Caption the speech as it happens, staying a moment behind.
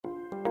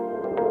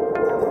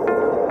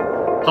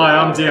Hi,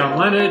 I'm Dion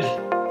Leonard.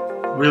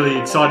 Really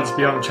excited to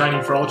be on the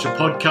Training for Ultra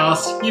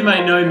podcast. You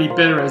may know me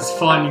better as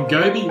Finding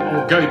Gobi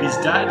or Gobi's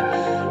dad,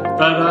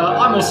 but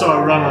I'm also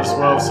a runner as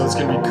well, so it's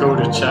going to be cool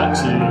to chat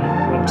to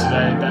Rob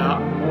today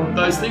about more of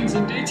those things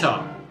in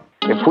detail.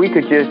 If we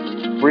could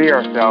just free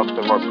ourselves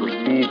of our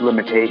perceived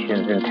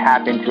limitations and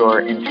tap into our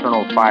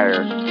internal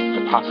fire,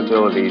 the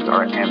possibilities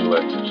are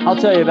endless. I'll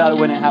tell you about it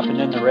when it happened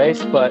in the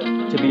race, but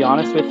to be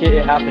honest with you,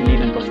 it happened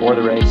even before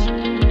the race.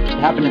 It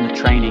happened in the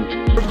training.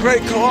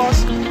 Great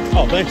cause.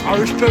 Oh, thanks. I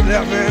respect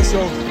that, man. So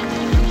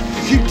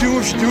keep doing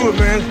what you're doing,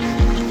 man.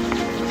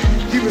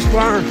 Keep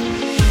inspiring.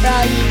 For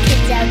all you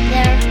kids out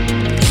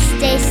there,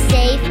 stay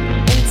safe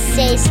and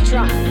stay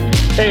strong.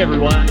 Hey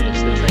everyone,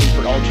 it's the Training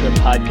for Ultra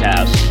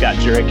podcast. Scott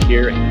Jurek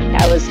here.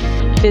 I was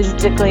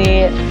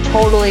physically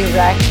totally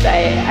wrecked.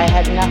 I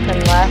had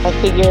nothing left.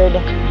 I figured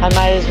I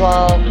might as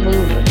well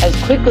move as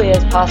quickly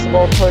as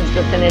possible towards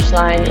the finish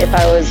line if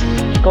I was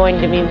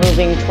going to be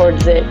moving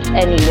towards it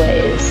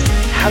anyways.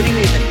 How do you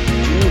even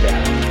do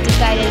that?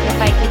 Decided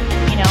if I could,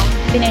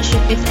 finish a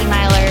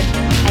 50-miler,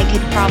 I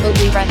could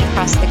probably run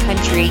across the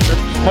country.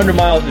 100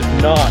 miles is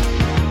not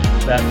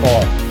that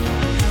far.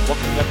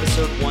 Welcome to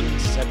episode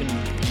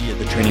 173 of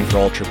the Training for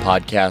Ultra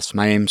podcast.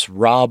 My name's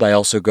Rob. I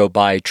also go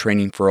by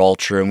Training for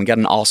Ultra, and we got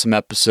an awesome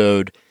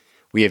episode.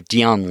 We have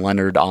Dion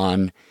Leonard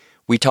on.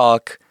 We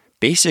talk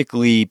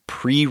basically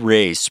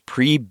pre-race,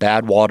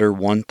 pre-Badwater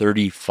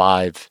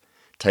 135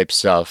 type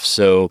stuff.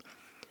 So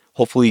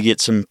hopefully you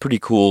get some pretty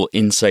cool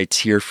insights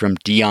here from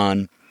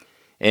Dion.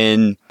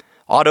 And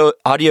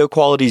audio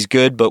quality is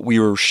good, but we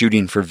were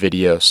shooting for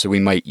video, so we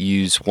might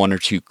use one or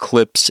two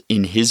clips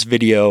in his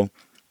video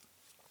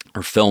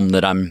or film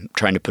that I'm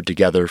trying to put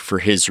together for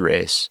his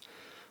race.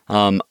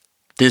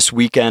 This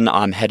weekend,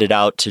 I'm headed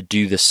out to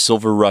do the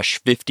Silver Rush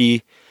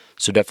 50,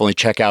 so definitely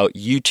check out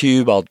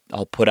YouTube.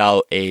 I'll put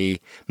out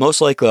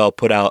most likely I'll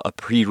put out a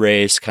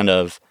pre-race kind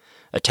of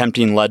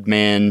attempting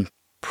Leadman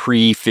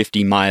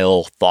pre-50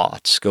 mile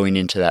thoughts going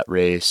into that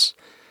race.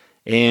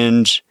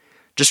 And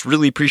just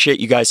really appreciate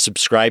you guys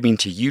subscribing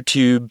to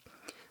YouTube.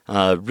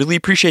 Really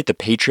appreciate the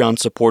Patreon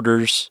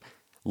supporters.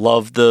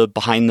 Love the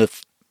behind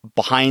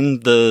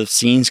the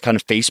scenes kind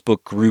of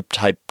Facebook group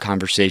type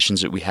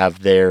conversations that we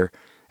have there.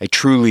 I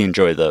truly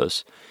enjoy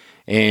those.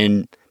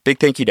 And big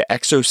thank you to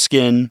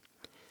Exoskin.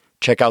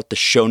 Check out the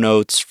show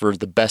notes for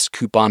the best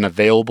coupon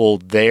available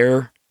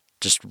there.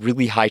 Just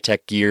really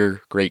high-tech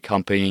gear, great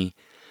company.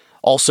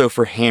 Also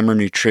for Hammer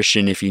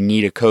Nutrition, if you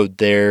need a code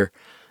there,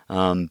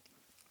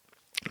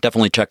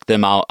 definitely check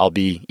them out. I'll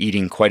be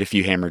eating quite a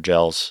few Hammer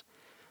gels.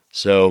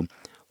 So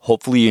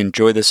hopefully you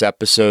enjoy this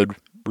episode.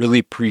 Really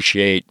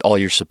appreciate all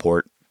your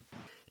support.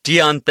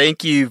 Dion,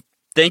 thank you.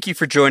 Thank you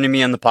for joining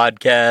me on the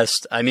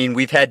podcast. I mean,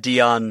 we've had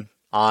Dion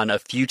on a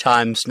few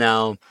times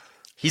now.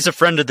 He's a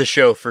friend of the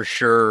show for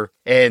sure.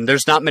 And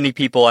there's not many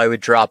people I would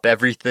drop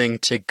everything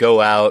to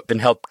go out and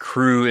help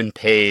crew and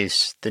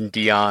pace than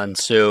Dion.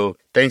 So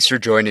thanks for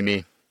joining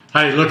me.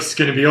 Hey, look, it's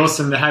going to be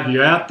awesome to have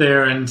you out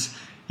there. And,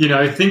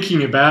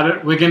 thinking about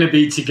it, we're going to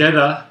be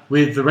together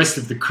with the rest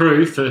of the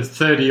crew for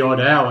 30 odd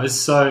hours.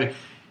 So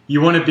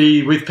you want to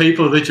be with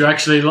people that you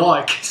actually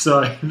like.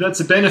 So that's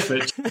a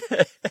benefit.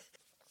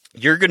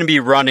 You're going to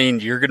be running.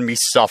 You're going to be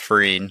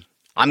suffering.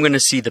 I'm going to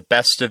see the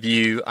best of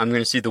you. I'm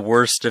going to see the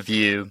worst of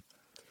you.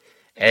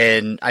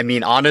 And I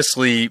mean,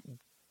 honestly,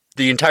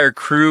 the entire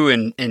crew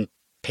and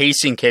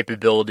pacing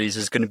capabilities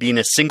is going to be in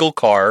a single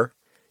car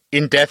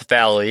in Death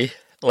Valley,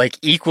 like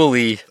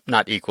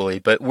not equally,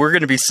 but we're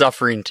going to be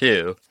suffering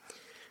too.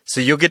 So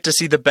you'll get to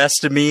see the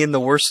best of me and the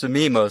worst of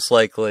me, most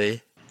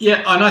likely.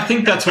 Yeah, and I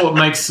think that's what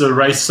makes the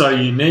race so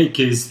unique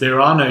is there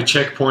are no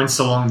checkpoints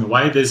along the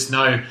way. There's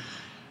no,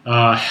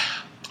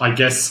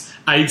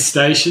 aid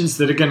stations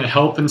that are going to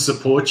help and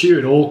support you.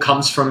 It all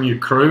comes from your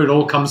crew. It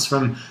all comes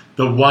from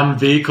the one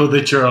vehicle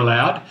that you're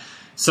allowed.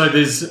 So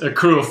there's a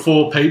crew of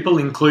 4 people,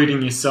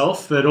 including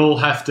yourself, that all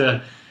have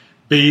to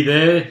be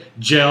there,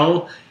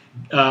 gel,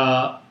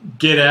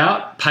 get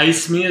out,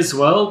 pace me as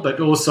well, but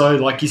also,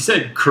 like you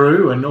said,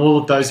 crew and all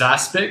of those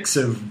aspects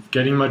of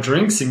getting my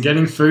drinks and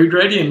getting food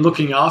ready and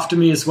looking after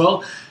me as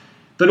well,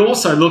 but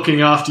also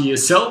looking after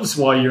yourselves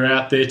while you're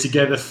out there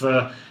together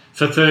for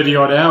 30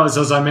 odd hours,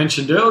 as I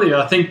mentioned earlier.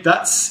 I think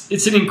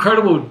it's an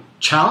incredible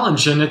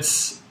challenge, and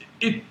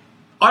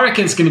I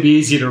reckon it's going to be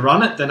easier to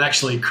run it than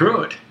actually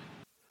crew it.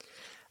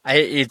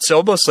 It's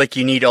almost like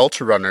you need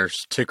ultra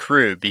runners to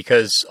crew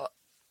because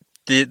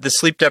the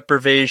sleep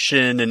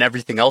deprivation and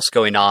everything else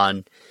going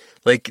on,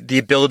 like the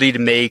ability to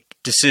make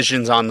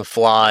decisions on the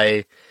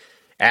fly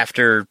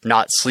after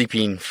not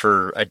sleeping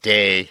for a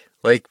day,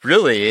 like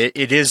really,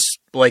 it is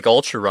like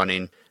ultra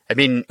running. I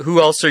mean, who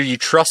else are you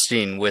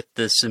trusting with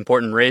this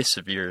important race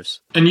of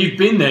yours? And you've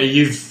been there.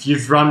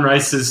 You've run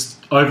races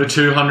over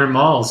 200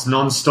 miles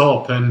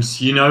non-stop, and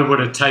you know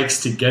what it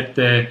takes to get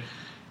there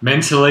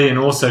mentally and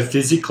also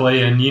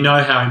physically, and you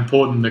know how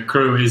important the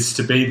crew is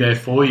to be there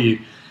for you.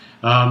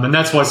 And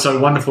that's why it's so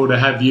wonderful to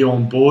have you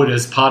on board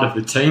as part of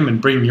the team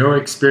and bring your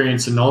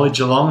experience and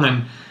knowledge along.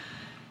 And,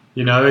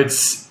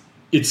 it's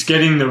it's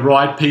getting the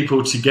right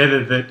people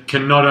together that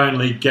can not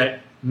only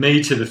get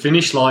me to the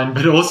finish line,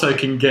 but also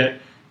can get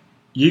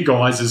you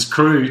guys as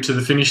crew to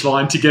the finish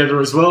line together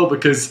as well,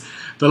 because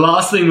the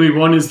last thing we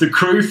want is the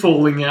crew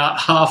falling out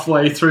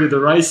halfway through the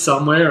race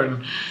somewhere, and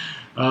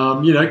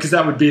because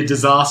that would be a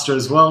disaster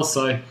as well.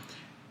 So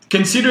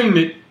considering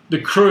that the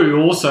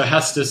crew also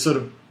has to sort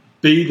of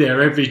be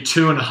there every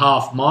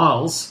 2.5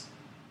 miles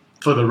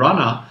for the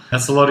runner,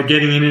 that's a lot of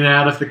getting in and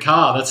out of the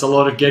car. That's a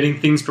lot of getting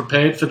things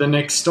prepared for the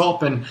next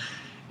stop. And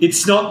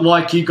it's not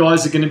like you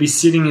guys are going to be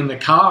sitting in the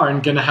car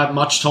and going to have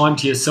much time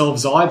to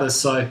yourselves either.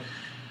 So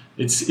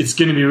it's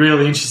going to be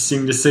really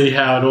interesting to see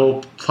how it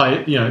all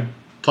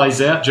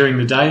plays out during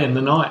the day and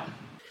the night.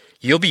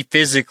 You'll be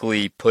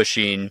physically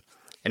pushing,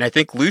 and I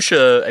think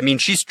Lucia,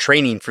 she's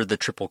training for the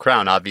Triple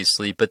Crown,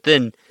 obviously, but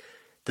then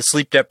the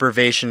sleep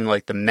deprivation,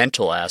 like the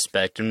mental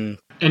aspect. And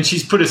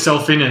she's put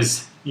herself in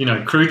as,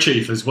 crew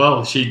chief as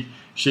well. She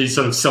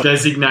sort of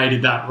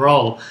self-designated that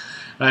role.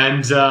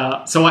 And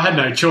so I had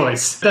no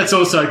choice. That's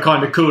also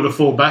kind of cool to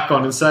fall back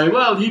on and say,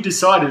 well, you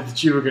decided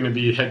that you were going to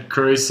be head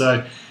crew.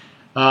 So,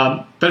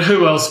 but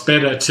who else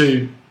better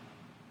to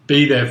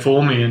be there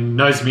for me and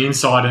knows me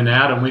inside and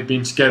out? And we've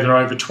been together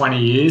over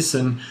 20 years,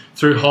 and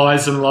through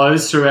highs and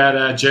lows throughout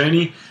our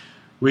journey,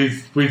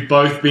 we've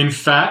both been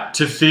fat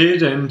to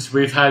fit, and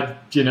we've had,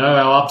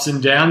 our ups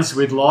and downs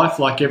with life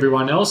like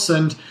everyone else.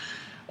 And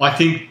I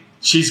think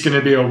she's going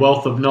to be a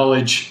wealth of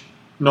knowledge,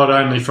 not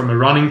only from a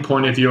running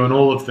point of view and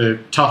all of the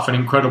tough and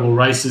incredible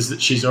races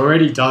that she's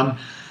already done,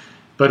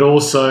 but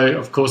also,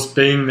 of course,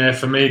 being there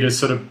for me to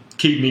sort of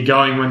keep me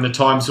going when the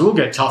times will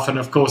get tough. And,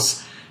 of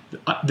course,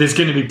 there's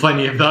going to be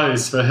plenty of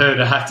those for her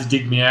to have to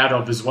dig me out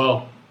of as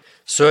well.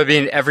 So,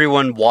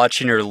 everyone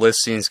watching or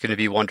listening is going to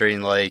be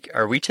wondering,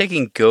 are we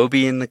taking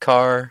Gobi in the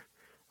car?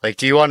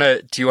 Do you want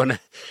to,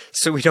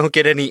 so we don't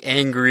get any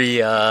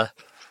angry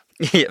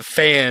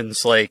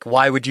fans,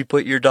 why would you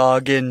put your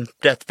dog in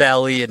Death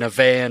Valley in a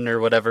van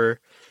or whatever?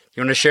 You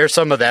want to share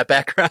some of that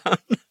background?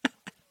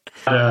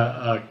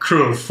 A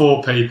crew of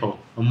 4 people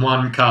and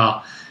 1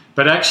 car.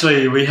 But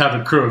actually, we have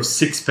a crew of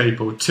 6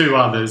 people, 2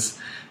 others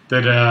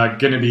that are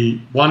going to be,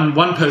 one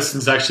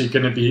person's actually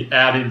going to be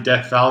out in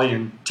Death Valley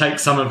and take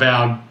some of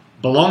our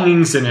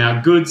belongings and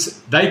our goods.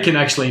 They can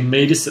actually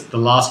meet us at the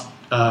last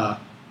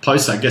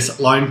post, I guess, at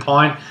Lone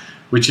Pine,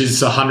 which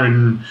is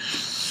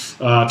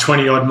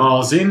 120 odd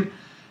miles in.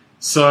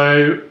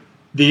 So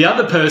the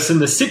other person,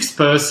 the 6th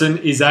person,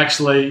 is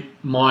actually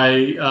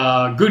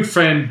my good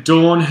friend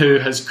Dawn, who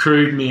has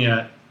crewed me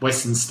at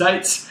Western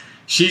States.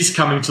 She's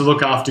coming to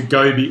look after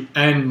Gobi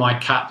and my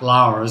cat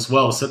Lara as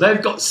well. So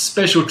they've got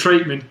special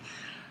treatment.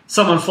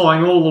 Someone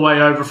flying all the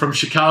way over from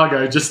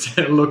Chicago just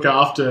to look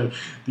after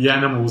the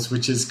animals,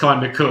 which is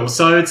kind of cool.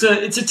 So it's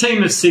a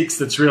team of 6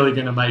 that's really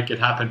going to make it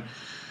happen.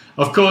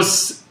 Of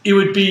course, it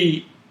would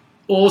be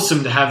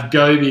awesome to have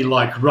Gobi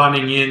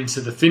running into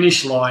the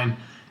finish line,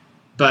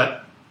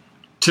 but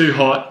too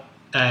hot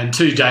and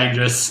too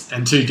dangerous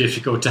and too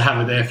difficult to have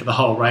her there for the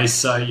whole race.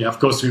 So yeah, of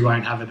course we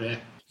won't have her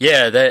there.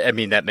 Yeah,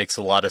 that makes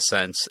a lot of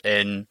sense.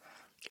 And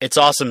it's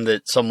awesome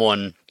that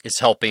someone is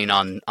helping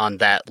on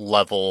that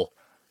level.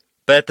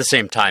 But at the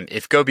same time,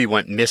 if Gobi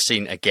went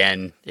missing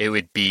again, it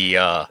would be,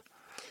 you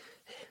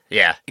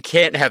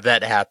can't have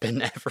that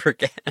happen ever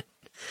again.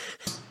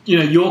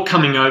 You're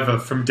coming over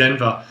from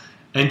Denver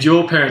and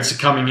your parents are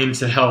coming in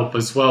to help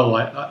as well,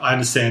 I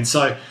understand.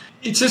 So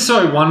it's just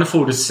so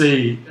wonderful to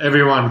see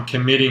everyone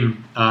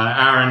committing.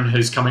 Aaron,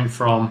 who's coming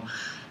from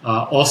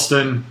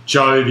Austin,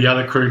 Joe, the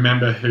other crew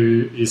member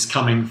who is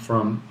coming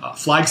from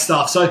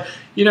Flagstaff. So,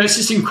 it's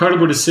just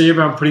incredible to see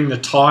everyone putting the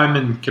time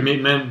and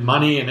commitment,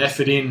 money and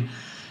effort in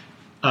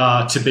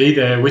to be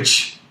there,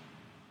 which,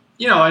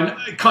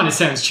 it kind of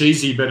sounds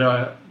cheesy,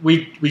 but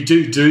we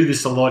do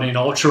this a lot in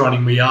ultra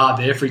running. We are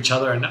there for each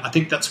other, and I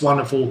think that's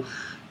wonderful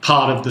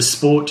part of the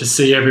sport, to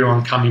see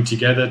everyone coming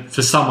together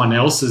for someone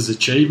else's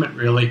achievement,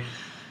 really.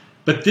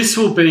 But this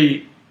will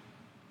be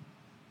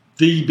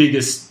the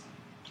biggest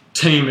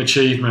team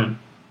achievement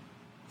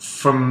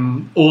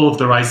from all of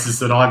the races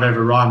that I've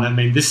ever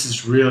run. This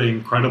is really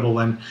incredible.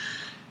 And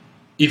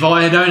if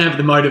I don't have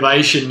the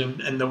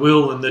motivation and the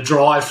will and the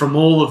drive from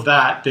all of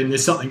that, then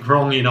there's something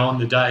wrong, on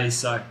the day.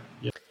 So,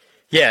 yeah.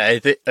 Yeah,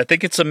 I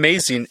think it's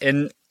amazing.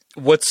 And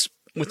what's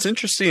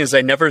interesting is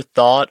I never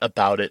thought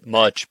about it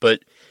much, but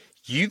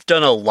you've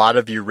done a lot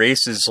of your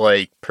races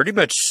pretty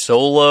much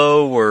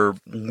solo, or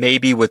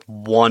maybe with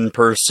 1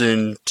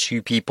 person,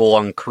 2 people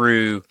on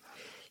crew.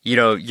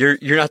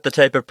 You're not the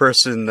type of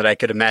person that I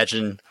could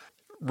imagine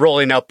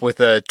rolling up with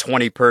a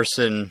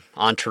 20-person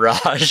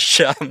entourage.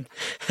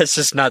 That's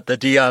just not the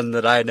Dion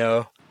that I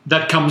know.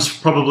 That comes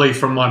probably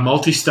from my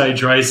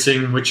multi-stage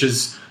racing, which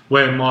is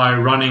where my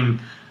running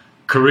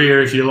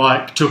career, if you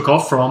like, took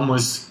off from,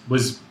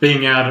 was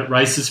being out at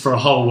races for a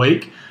whole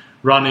week,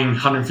 running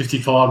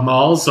 155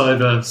 miles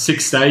over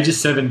 6 stages,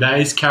 7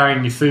 days,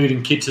 carrying your food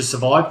and kit to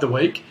survive the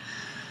week,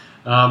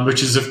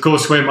 which is, of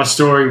course, where my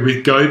story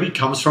with Gobi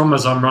comes from,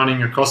 as I'm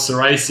running across the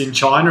race in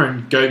China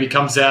and Gobi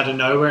comes out of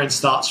nowhere and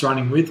starts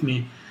running with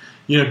me.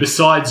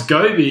 Besides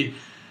Gobi,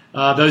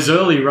 those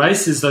early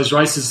races, those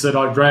races that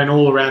I've ran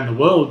all around the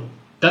world,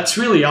 that's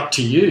really up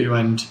to you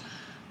and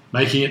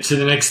making it to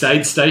the next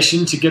aid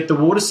station to get the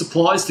water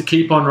supplies to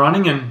keep on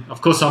running. And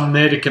of course, I'm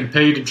there to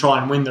compete and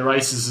try and win the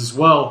races as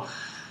well.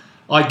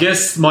 I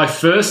guess my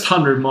first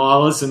 100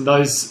 milers and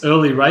those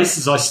early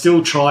races, I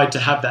still tried to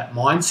have that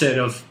mindset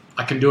of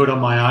I can do it on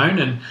my own.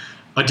 And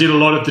I did a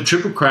lot of the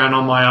Triple Crown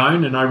on my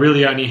own, and I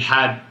really only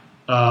had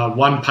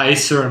one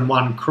pacer and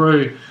one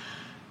crew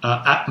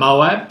at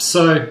Moab.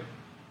 So,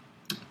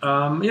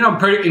 I'm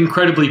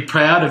incredibly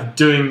proud of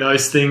doing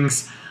those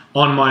things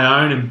on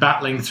my own and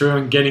battling through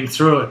and getting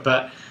through it.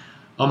 But,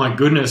 oh my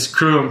goodness,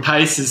 crew and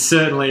pacers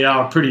certainly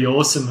are pretty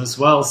awesome as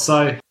well.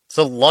 So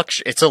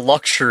it's a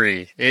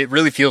luxury. It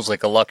really feels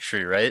like a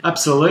luxury, right?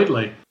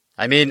 Absolutely.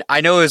 I mean,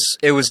 I know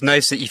it was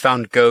nice that you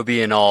found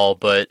Gobi and all,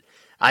 but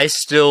I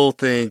still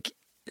think,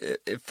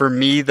 for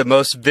me, the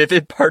most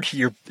vivid part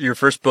of your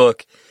first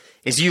book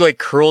is you like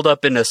curled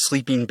up in a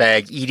sleeping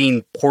bag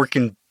eating pork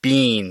and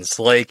beans.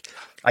 Like,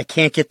 I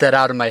can't get that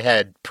out of my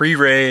head.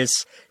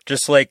 Pre-race,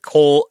 just like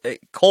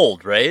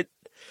cold, right?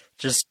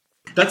 Just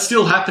that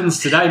still happens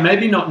today.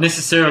 Maybe not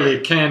necessarily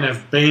a can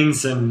of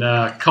beans and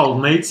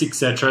cold meats,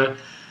 etc.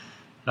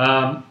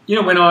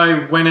 When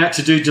I went out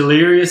to do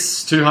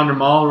Delirious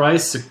 200-mile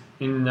race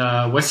in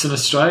Western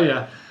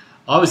Australia,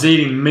 I was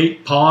eating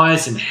meat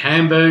pies and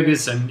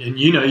hamburgers, and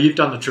you've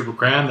done the Triple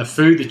Crown, the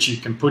food that you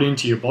can put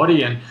into your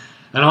body, and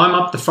I'm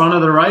up the front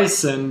of the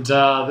race, and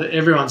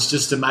everyone's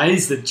just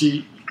amazed that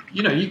you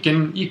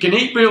can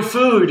eat real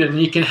food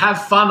and you can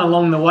have fun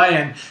along the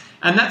way,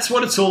 and that's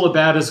what it's all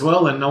about as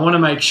well. And I want to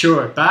make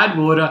sure at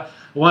Badwater,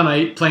 I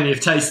eat plenty of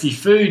tasty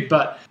food,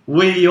 but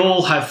we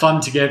all have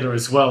fun together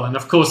as well. And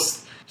of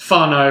course,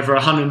 fun over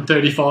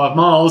 135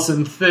 miles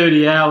and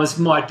 30 hours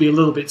might be a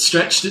little bit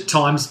stretched at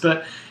times,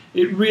 but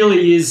it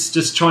really is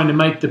just trying to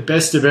make the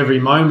best of every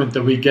moment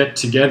that we get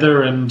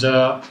together and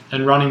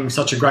running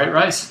such a great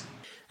race.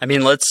 I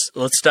mean, let's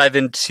dive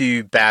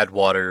into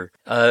Badwater.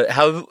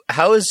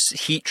 How has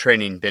heat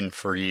training been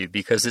for you?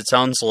 Because it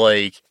sounds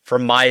like,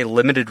 from my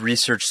limited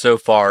research so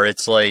far,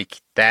 it's like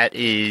that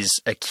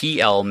is a key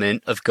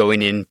element of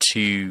going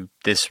into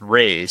this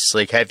race.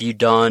 Like, have you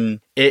done,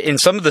 in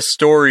some of the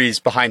stories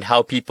behind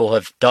how people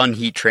have done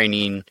heat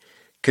training,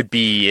 could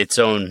be its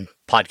own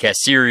podcast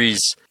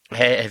series.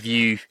 Have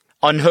you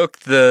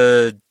unhooked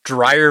the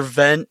dryer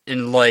vent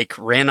and like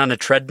ran on a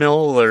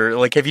treadmill, or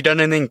like have you done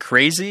anything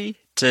crazy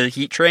to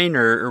heat train,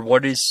 or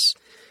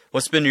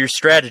what's been your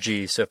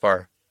strategy so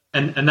far?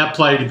 And that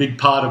played a big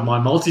part of my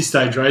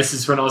multi-stage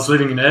races when I was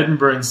living in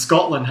Edinburgh and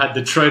Scotland. Had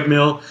the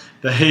treadmill,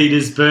 the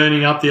heaters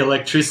burning up the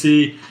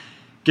electricity,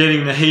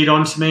 getting the heat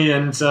onto me,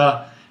 and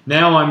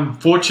now I'm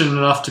fortunate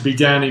enough to be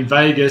down in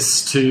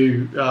Vegas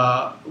to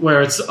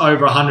where it's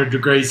over 100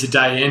 degrees a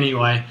day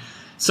anyway.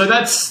 So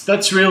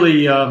that's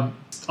really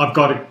I've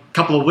got a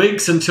couple of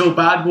weeks until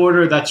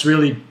Badwater. That's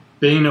really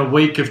been a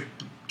week of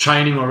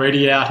training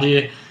already out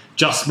here.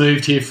 Just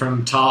moved here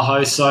from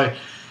Tahoe, so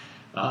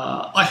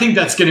I think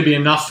that's going to be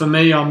enough for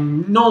me.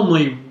 I'm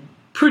normally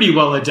pretty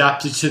well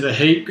adapted to the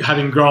heat,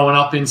 having grown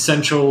up in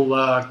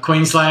central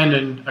Queensland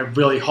and a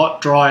really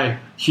hot, dry,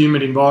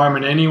 humid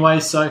environment anyway,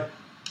 so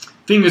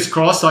fingers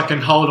crossed I can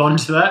hold on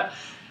to that.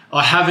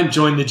 I haven't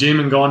joined the gym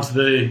and gone to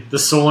the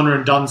sauna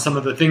and done some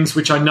of the things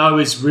which I know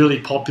is really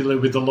popular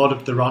with a lot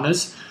of the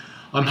runners.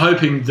 I'm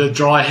hoping the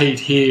dry heat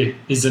here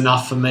is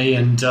enough for me,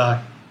 and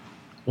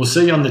we'll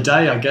see on the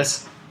day, I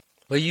guess.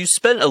 Well, you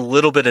spent a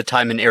little bit of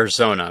time in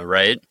Arizona,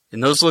 right?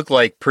 And those look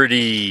like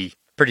pretty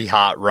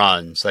hot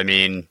runs. I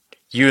mean,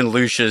 you and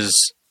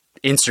Lucia's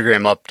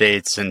Instagram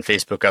updates and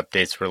Facebook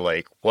updates were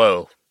like,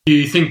 whoa.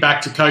 You think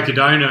back to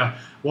Cocodona,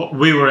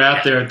 we were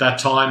out there at that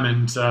time,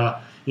 and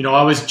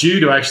I was due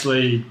to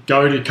actually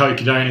go to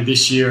Cocodona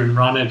this year and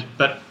run it,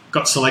 but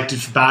got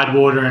selected for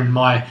Badwater, and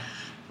my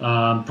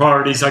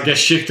priorities, I guess,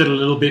 shifted a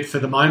little bit for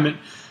the moment.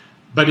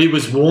 But it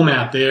was warm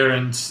out there,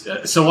 and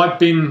so I've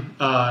been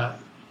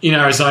in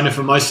Arizona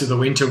for most of the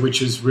winter, which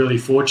was really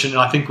fortunate.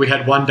 I think we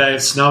had one day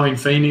of snow in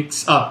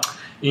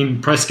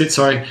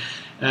Prescott,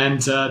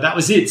 and that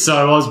was it. So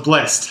I was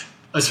blessed,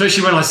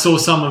 especially when I saw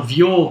some of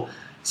your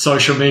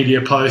social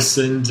media posts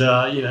and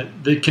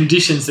the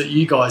conditions that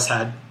you guys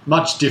had,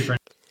 much different.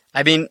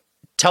 I mean,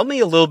 tell me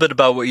a little bit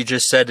about what you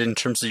just said in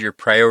terms of your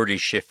priority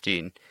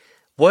shifting.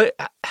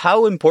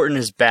 How important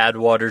is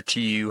Badwater to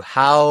you?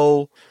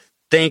 How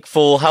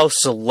thankful, how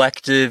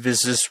selective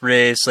is this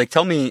race? Like,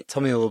 tell me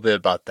a little bit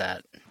about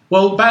that.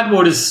 Well,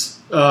 Badwater's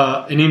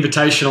an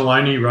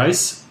invitational-only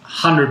race.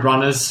 100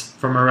 runners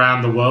from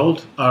around the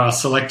world are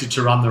selected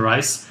to run the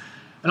race.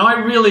 And I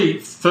really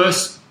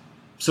first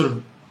sort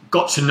of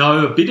got to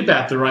know a bit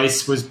about the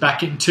race was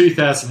back in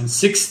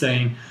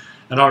 2016,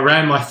 and I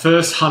ran my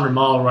first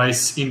 100-mile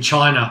race in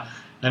China,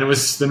 and it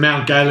was the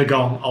Mount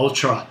Gailagong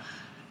Ultra.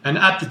 And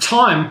at the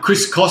time,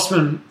 Chris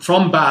Kosman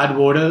from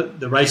Badwater,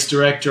 the race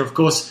director, of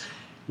course,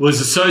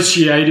 was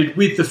associated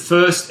with the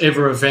first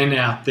ever event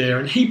out there.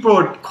 And he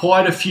brought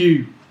quite a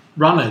few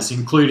runners,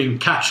 including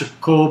Katja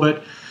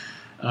Corbett,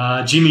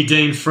 Jimmy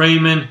Dean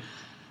Freeman,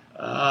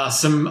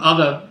 some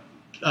other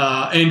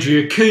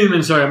Andrea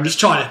Koeman. Sorry, I'm just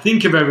trying to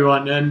think of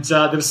everyone. And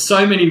there were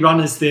so many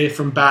runners there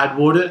from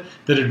Badwater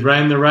that had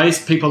ran the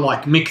race. People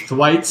like Mick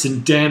Thwaites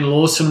and Dan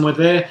Lawson were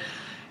there.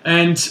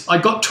 And I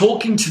got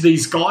talking to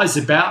these guys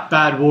about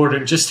Badwater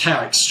and just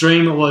how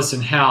extreme it was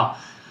and how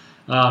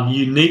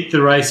unique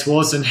the race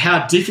was and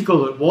how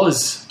difficult it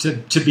was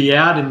to be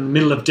out in the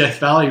middle of Death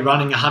Valley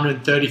running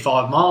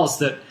 135 miles,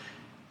 that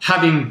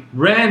having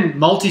ran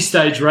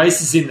multi-stage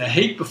races in the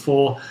heat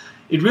before,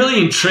 it really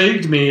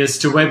intrigued me as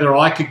to whether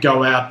I could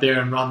go out there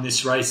and run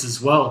this race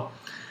as well.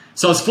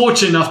 So I was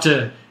fortunate enough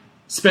to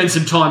spend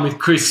some time with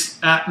Chris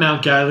at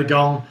Mount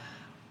Gaelegong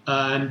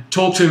and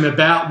talk to him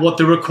about what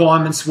the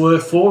requirements were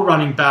for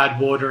running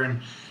Badwater.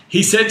 And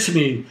he said to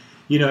me,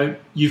 you know,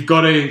 you've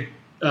got to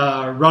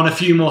run a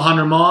few more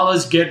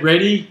 100-milers, get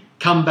ready,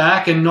 come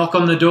back and knock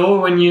on the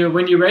door when you're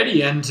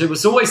ready. And it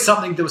was always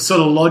something that was sort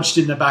of lodged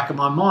in the back of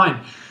my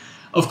mind.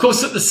 Of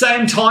course, at the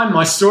same time,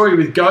 my story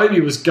with Gobi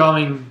was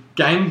going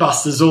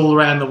gangbusters all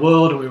around the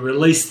world, and we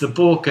released the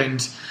book,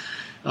 and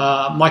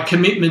my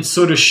commitment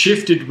sort of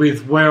shifted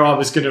with where I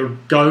was going to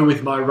go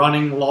with my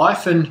running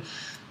life, and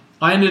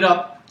I ended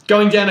up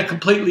going down a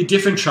completely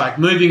different track,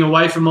 moving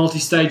away from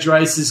multi-stage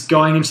races,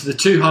 going into the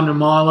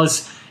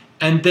 200-milers,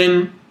 and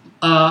then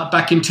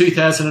back in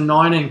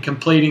 2019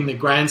 completing the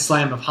Grand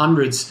Slam of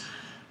Hundreds,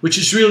 which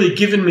has really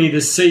given me the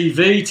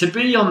CV to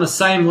be on the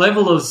same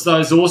level as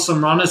those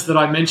awesome runners that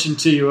I mentioned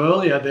to you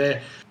earlier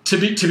there, to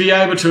be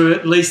able to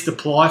at least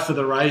apply for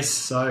the race.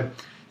 So,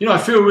 you know, I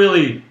feel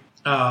really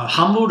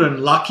humbled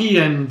and lucky,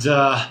 and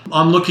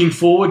I'm looking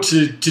forward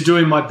to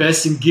doing my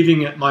best and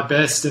giving it my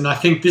best. And I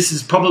think this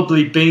has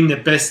probably been the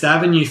best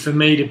avenue for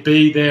me to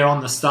be there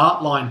on the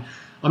start line.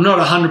 I'm not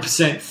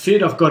 100%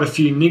 fit. I've got a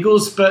few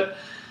niggles, but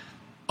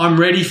I'm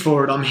ready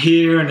for it. I'm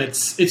here, and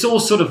it's all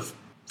sort of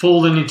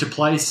fallen into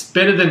place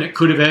better than it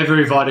could have ever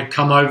if I'd have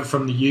come over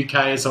from the UK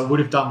as I would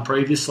have done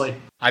previously.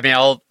 I mean,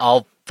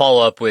 I'll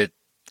follow up with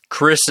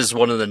Chris is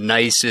one of the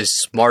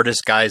nicest,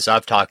 smartest guys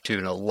I've talked to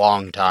in a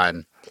long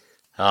time.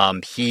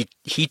 He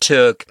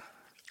took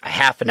a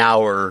half an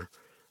hour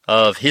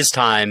of his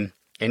time,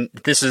 and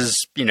this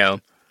is, you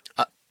know,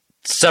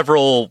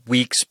 several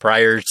weeks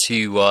prior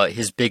to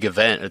his big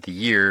event of the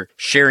year,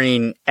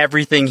 sharing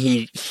everything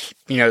he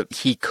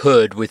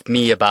could with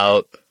me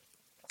about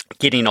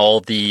getting all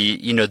the,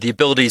 you know, the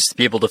abilities to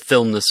be able to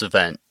film this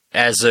event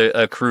as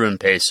a crew and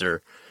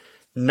pacer.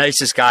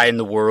 Nicest guy in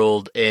the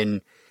world,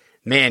 and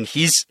man,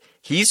 he's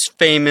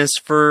famous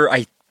for,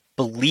 I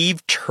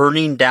believe,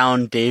 turning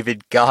down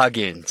David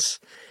Goggins.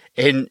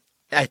 And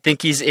I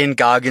think he's in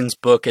Goggins'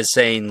 book as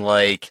saying,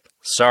 like,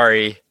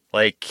 sorry,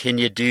 like, can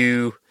you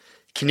do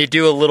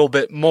a little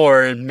bit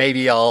more, and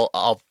maybe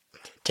I'll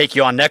take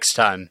you on next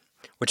time,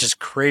 which is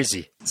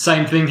crazy.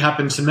 Same thing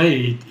happened to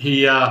me.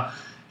 He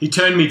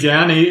turned me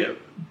down.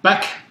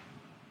 Back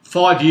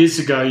 5 years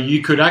ago,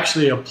 you could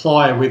actually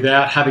apply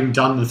without having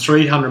done the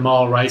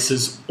 300-mile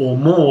races or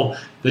more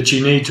that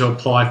you need to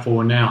apply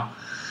for now.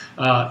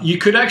 You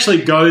could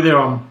actually go there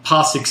on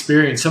past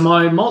experience. So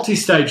my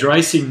multi-stage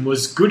racing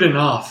was good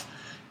enough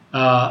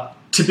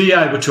to be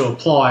able to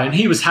apply, and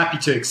he was happy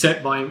to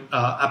accept my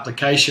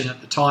application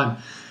at the time.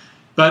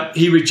 But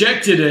he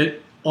rejected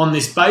it on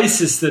this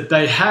basis that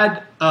they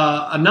had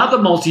another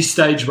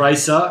multi-stage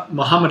racer,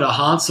 Mohammed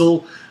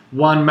Hansel,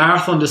 won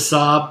Marathon des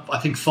Sables, I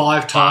think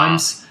 5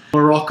 times,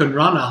 Moroccan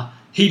runner.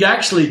 He'd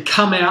actually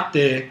come out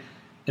there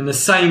in the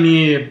same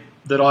year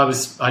that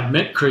I'd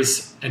met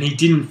Chris, and he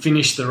didn't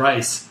finish the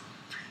race.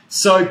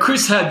 So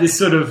Chris had this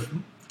sort of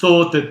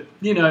thought that,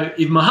 you know,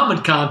 if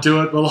Mohammed can't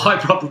do it, well, I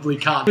probably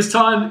can't. This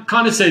time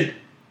kind of said,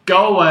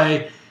 go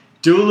away,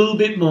 do a little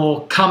bit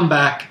more, come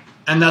back,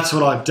 and that's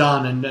what I've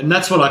done, and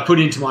that's what I put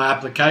into my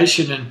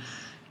application. And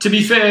to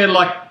be fair,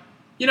 like,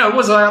 you know,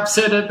 was I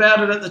upset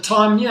about it at the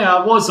time? Yeah,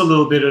 I was a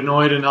little bit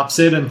annoyed and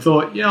upset and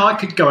thought, you know, I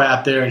could go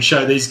out there and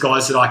show these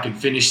guys that I could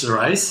finish the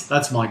race.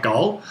 That's my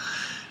goal.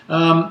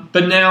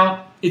 But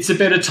now it's a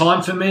better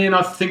time for me, and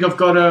I think I've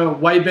got a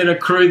way better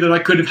crew that I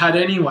could have had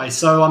anyway.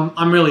 So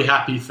I'm really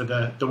happy for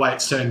the way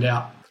it's turned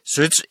out.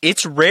 So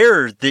it's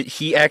rare that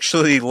he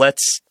actually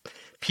lets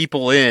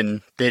people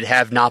in that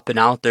have not been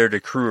out there to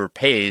crew or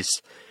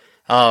pace.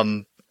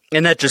 And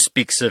that just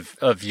speaks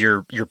of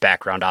your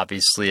background,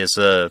 obviously, as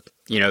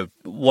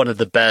one of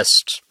the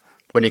best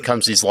when it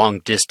comes to these long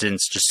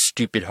distance, just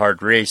stupid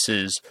hard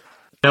races.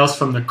 Else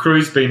from the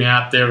crew's been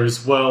out there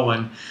as well,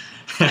 and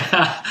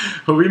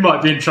well, we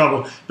might be in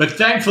trouble. But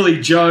thankfully,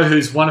 Joe,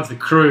 who's one of the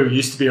crew,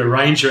 used to be a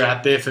ranger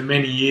out there for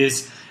many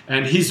years,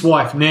 and his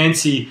wife,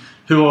 Nancy,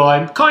 who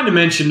I kind of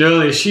mentioned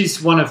earlier,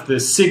 she's one of the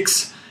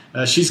 6.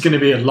 She's going to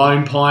be at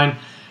Lone Pine,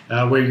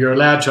 where you're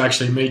allowed to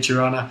actually meet your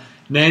runner.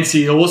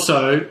 Nancy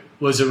also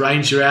was a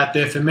ranger out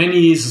there for many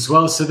years as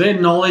well, so their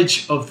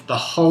knowledge of the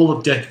whole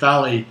of Death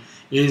Valley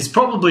is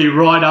probably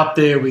right up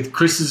there with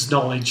Chris's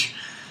knowledge.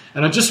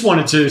 And I just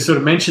wanted to sort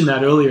of mention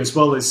that earlier as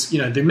well, as, you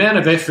know, the amount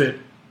of effort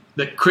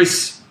that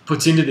Chris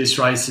puts into this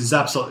race is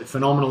absolutely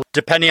phenomenal.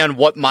 Depending on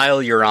what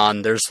mile you're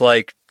on, there's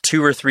like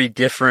 2 or 3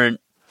 different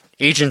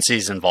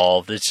agencies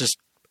involved. It's just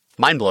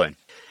mind-blowing.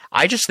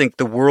 I just think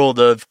the world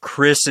of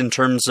Chris in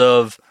terms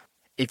of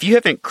if you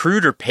haven't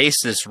crewed or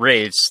paced this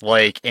race,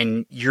 like,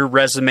 and your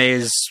resume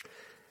is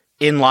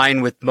in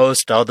line with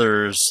most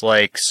others,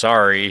 like,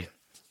 sorry,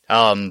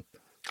 I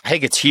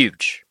think it's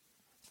huge.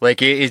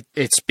 Like,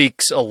 it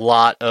speaks a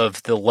lot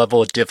of the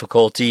level of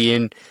difficulty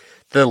and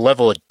the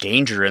level of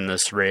danger in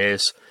this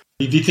race.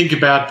 If you think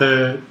about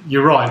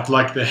you're right,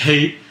 like the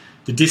heat,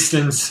 the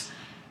distance,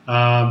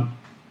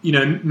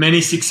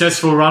 many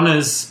successful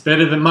runners,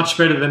 much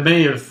better than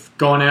me, have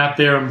gone out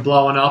there and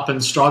blown up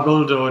and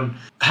struggled or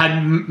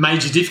had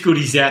major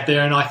difficulties out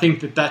there. And I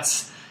think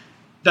that's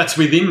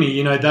within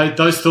me.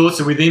 Those thoughts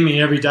are within me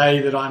every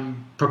day that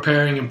I'm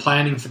preparing and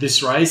planning for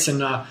this race.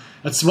 And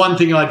that's one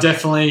thing I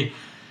definitely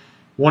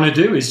want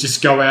to do, is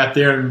just go out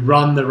there and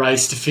run the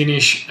race to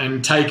finish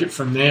and take it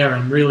from there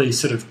and really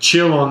sort of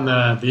chill on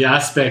the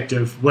aspect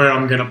of where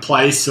I'm going to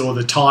place or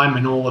the time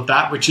and all of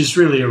that, which is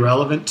really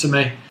irrelevant to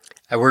me.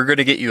 And we're going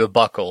to get you a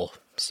buckle.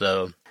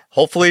 So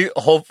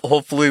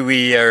hopefully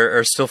we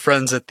are still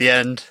friends at the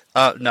end.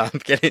 No, I'm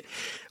kidding.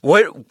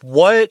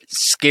 What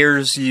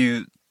scares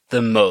you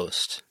the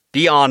most?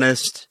 Be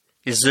honest.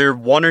 Is there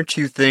one or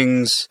two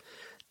things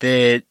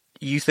that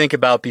you think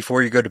about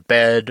before you go to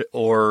bed,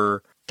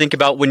 or think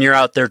about when you're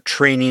out there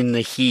training in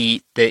the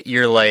heat, that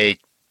you're like,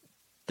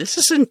 this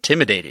is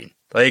intimidating.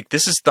 Like,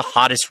 this is the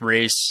hottest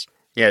race.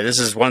 Yeah, this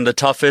is one of the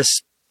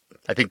toughest.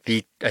 I think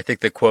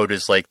the quote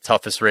is like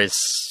toughest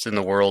race in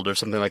the world or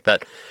something like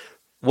that.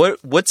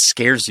 What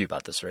scares you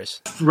about this race?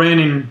 Ran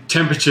in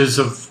temperatures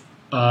of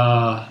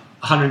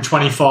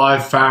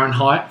 125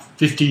 Fahrenheit,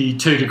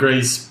 52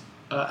 degrees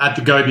at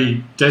the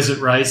Gobi Desert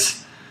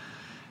Race,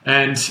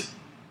 and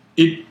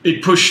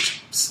it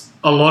pushed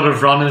a lot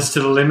of runners to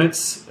the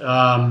limits.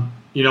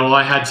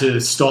 I had to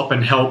stop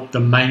and help the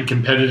main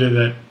competitor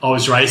that I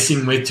was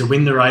racing with to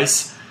win the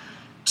race,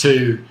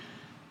 to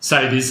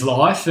save his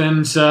life,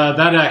 and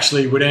that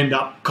actually would end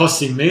up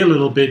costing me a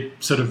little bit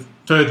sort of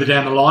further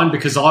down the line,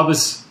 because I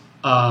was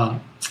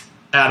out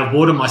of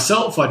water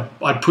myself.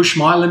 I'd push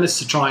my limits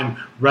to try and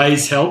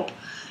raise help,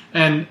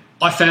 and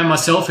I found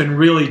myself in a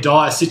really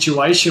dire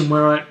situation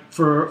where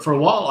for a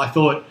while I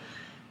thought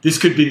this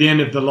could be the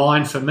end of the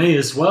line for me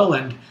as well.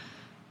 And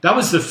that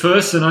was the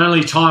first and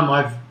only time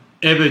I've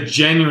ever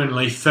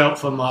genuinely felt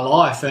for my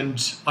life.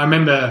 And I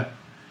remember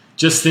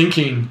just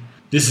thinking,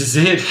 this is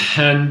it.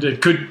 And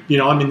it could,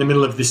 I'm in the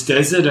middle of this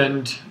desert,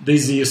 and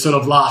these are your sort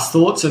of last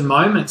thoughts and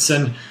moments.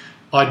 And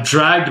I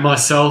dragged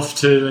myself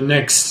to the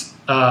next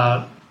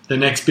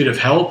bit of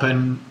help,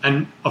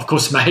 and of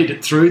course made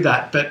it through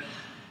that. But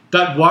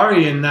that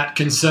worry and that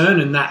concern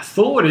and that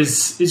thought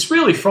is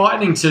really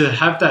frightening to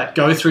have that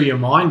go through your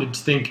mind, and to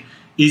think,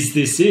 is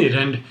this it?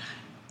 And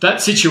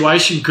that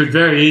situation could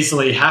very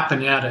easily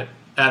happen out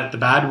at the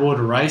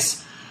Badwater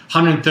race.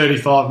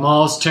 135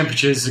 miles,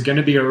 temperatures are going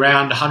to be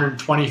around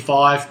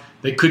 125.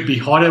 They could be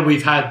hotter.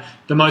 We've had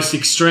the most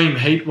extreme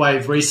heat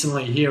wave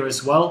recently here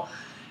as well.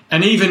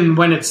 And even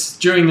when it's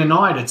during the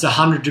night, it's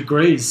 100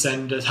 degrees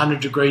and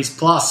 100 degrees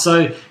plus.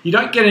 So you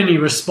don't get any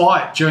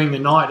respite during the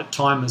night at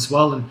time as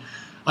well. And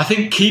I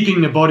think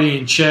keeping the body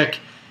in check,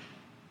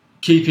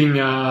 keeping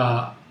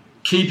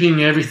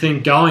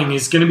everything going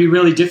is going to be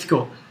really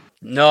difficult.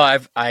 No,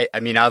 I've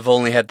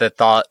only had that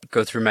thought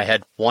go through my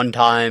head one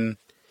time,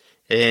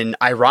 and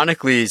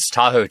ironically, it's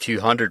Tahoe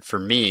 200 for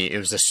me. It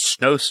was a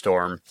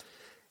snowstorm.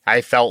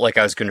 I felt like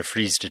I was going to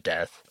freeze to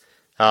death,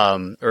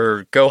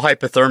 or go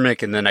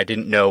hypothermic, and then I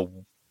didn't know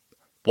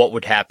what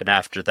would happen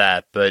after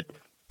that. But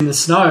in the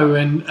snow,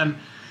 and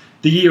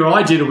the year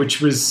I did it,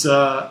 which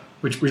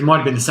might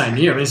have been the same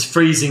year, it's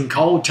freezing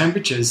cold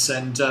temperatures,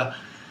 and that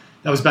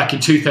was back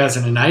in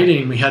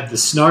 2018. We had the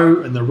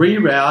snow and the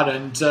reroute,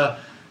 and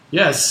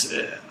yes,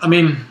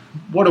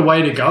 what a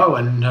way to go,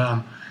 and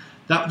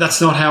that's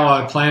not how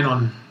I plan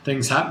on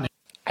things happening.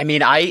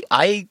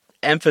 I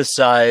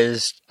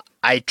emphasized,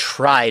 I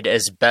tried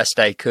as best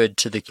I could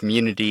to the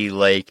community,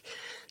 like,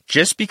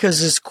 just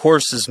because this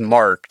course is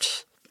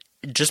marked,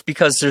 just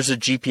because there's a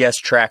GPS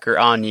tracker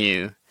on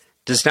you,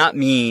 does not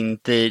mean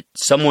that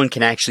someone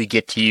can actually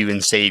get to you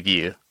and save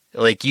you.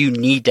 Like, you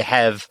need to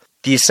have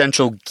the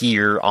essential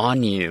gear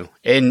on you,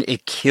 and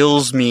it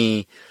kills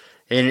me.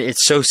 And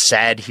it's so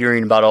sad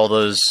hearing about all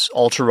those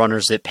ultra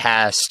runners that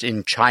passed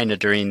in China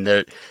during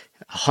the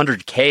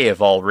 100K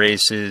of all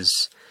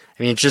races.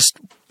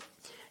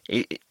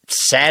 It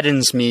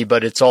saddens me,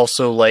 but it's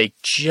also like,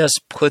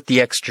 just put the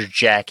extra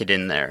jacket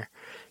in there.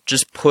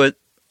 Just put,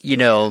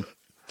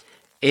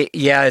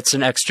 it's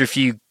an extra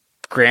few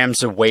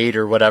grams of weight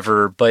or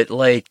whatever, but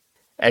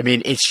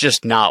it's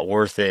just not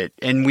worth it.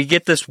 And we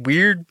get this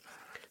weird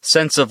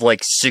sense of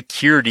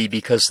security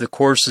because the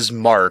course is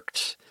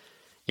marked.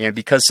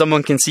 Because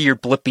someone can see your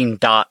blipping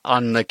dot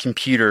on the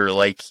computer,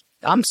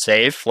 I'm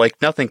safe,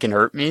 nothing can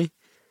hurt me.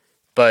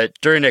 But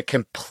during a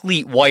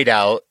complete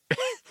whiteout,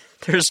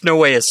 there's no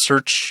way a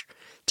search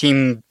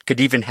team could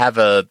even have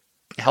a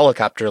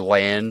helicopter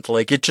land.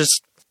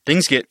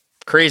 Things get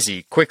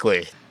crazy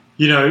quickly.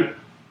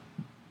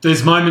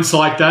 There's moments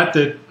like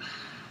that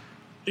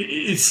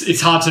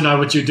it's hard to know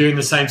what you do in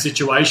the same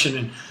situation.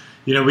 And,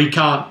 we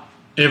can't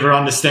ever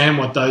understand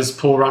what those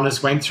poor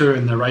runners went through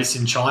in the race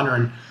in China.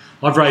 And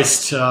I've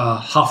raced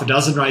half a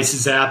dozen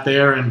races out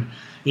there and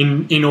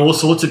in all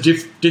sorts of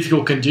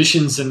difficult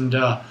conditions. And,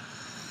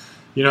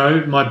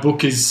 my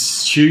book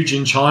is huge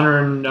in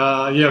China.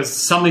 And,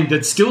 something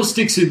that still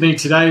sticks with me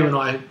today when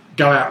I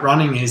go out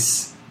running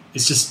is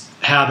just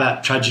how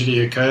that tragedy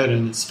occurred.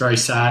 And it's very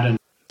sad. And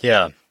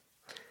yeah.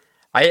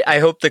 I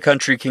hope the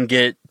country can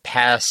get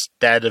past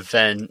that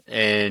event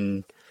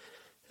and,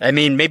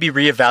 maybe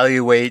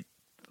reevaluate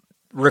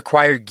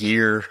required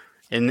gear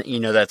and,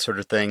 that sort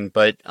of thing.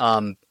 But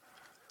I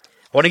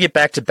want to get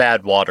back to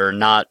Badwater,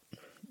 not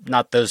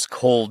those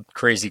cold,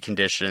 crazy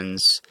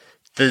conditions.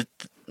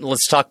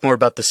 Let's talk more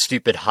about the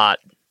stupid hot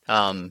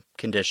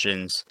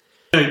conditions.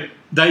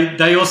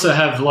 They also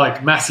have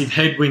like massive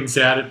headwinds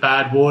out at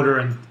Badwater,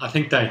 and I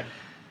think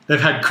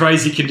they've had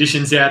crazy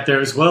conditions out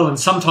there as well. And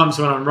sometimes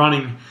when I'm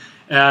running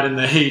out in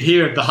the heat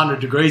here at the 100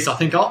 degrees, I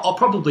think I'll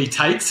probably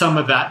take some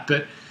of that.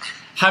 But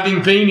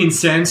having been in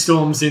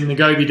sandstorms in the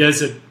Gobi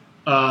Desert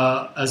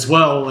as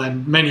well,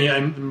 and many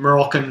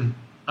Moroccan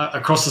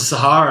across the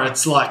Sahara,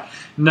 it's like,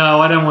 no,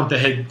 I don't want the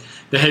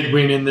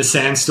headwind and the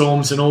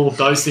sandstorms and all of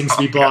those things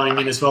to be blowing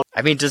in as well.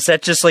 Does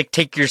that just like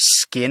take your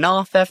skin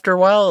off after a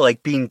while,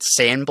 like being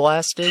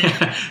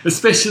sandblasted?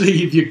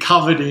 Especially if you're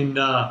covered in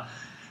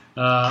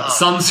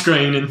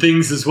sunscreen and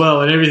things as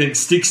well, and everything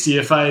sticks to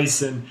your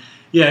face. And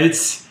yeah,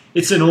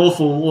 it's an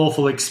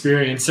awful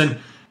experience. And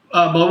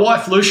my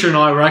wife Lucia and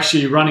I were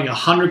actually running a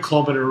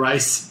 100-kilometer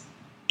race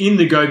in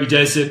the Gobi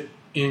Desert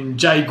in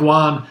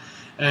Jaiguan,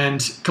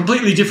 and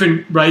completely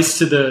different race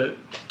to the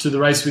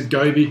race with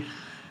Gobi.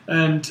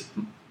 And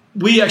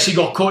we actually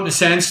got caught in a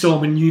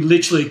sandstorm, and you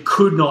literally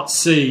could not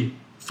see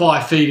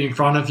 5 feet in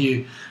front of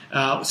you.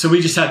 So we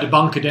just had to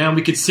bunker down.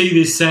 We could see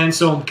this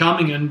sandstorm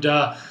coming, and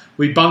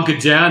we bunkered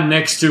down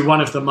next to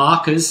one of the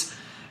markers.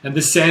 And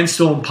the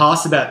sandstorm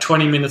passed about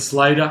 20 minutes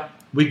later.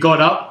 We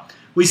got up.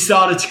 We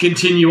started to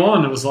continue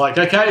on. It was like,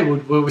 okay,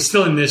 we're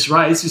still in this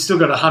race. We've still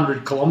got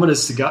 100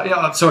 kilometres to go.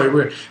 Yeah,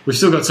 sorry, we've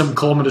still got some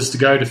kilometres to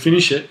go to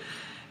finish it.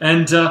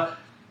 And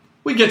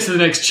we get to the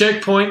next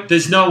checkpoint.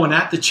 There's no one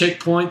at the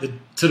checkpoint. The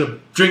sort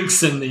of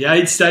drinks and the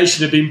aid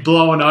station have been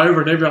blown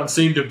over and everyone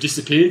seemed to have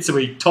disappeared. So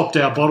we topped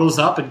our bottles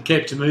up and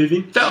kept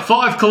moving. About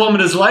 5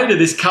 kilometres later,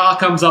 this car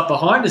comes up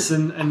behind us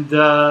and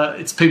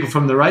it's people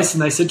from the race,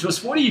 and they said to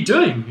us, "What are you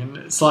doing?" And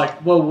it's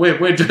like, well,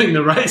 we're doing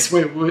the race.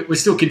 We're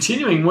still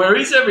continuing. Where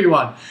is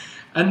everyone?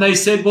 And they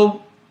said,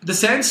 well, the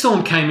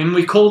sandstorm came in.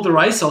 We called the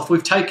race off.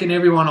 We've taken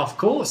everyone off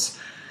course.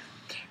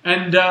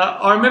 And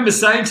I remember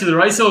saying to the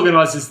race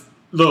organisers,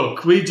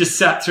 look, we just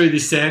sat through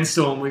this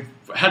sandstorm. We've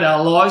had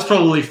our lives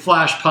probably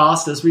flash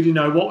past us. We didn't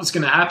know what was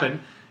going to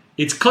happen.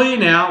 It's clear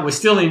now. We're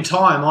still in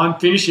time. I'm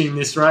finishing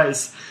this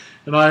race.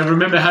 And I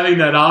remember having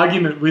that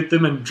argument with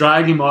them and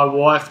dragging my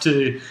wife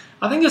to,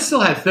 I think I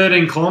still had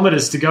 13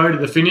 kilometres to go to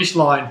the finish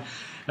line.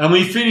 And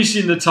we finished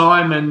in the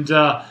time, and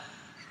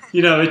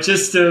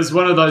it was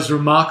one of those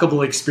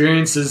remarkable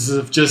experiences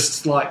of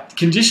just like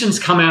conditions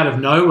come out of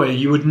nowhere.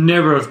 You would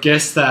never have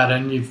guessed that.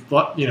 And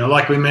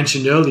like we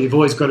mentioned earlier, you've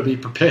always got to be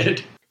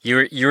prepared.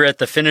 You were at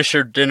the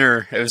finisher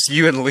dinner. It was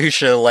you and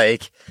Lucia.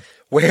 Like,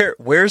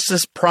 where's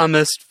this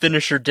promised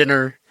finisher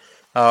dinner?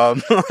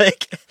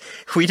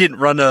 We didn't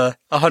run a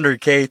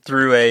 100K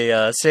through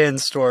a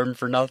sandstorm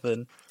for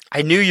nothing.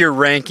 I knew your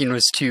ranking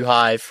was too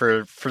high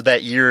for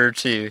that year or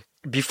two.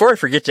 Before I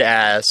forget to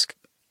ask,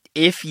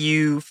 if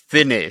you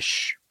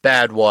finish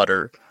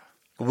Badwater,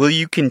 will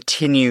you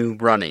continue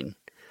running?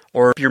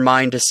 Or your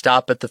mind to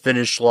stop at the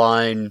finish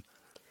line,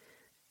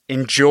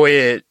 enjoy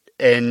it,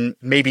 and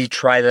maybe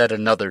try that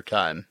another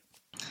time?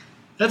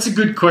 That's a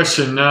good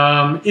question.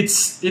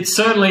 It's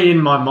certainly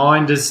in my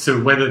mind as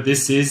to whether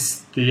this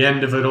is the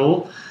end of it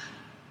all.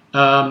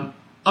 I'm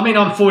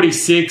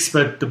 46,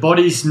 but the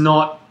body's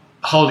not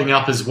holding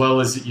up as well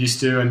as it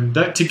used to. And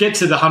to get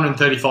to the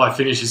 135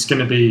 finish is going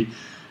to be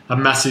a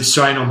massive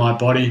strain on my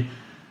body.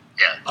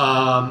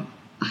 Yeah.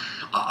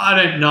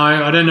 I don't know.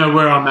 I don't know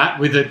where I'm at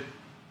with it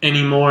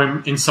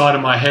anymore inside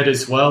of my head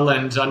as well.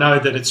 And I know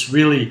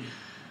that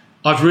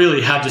I've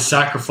really had to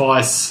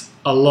sacrifice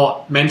a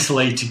lot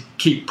mentally to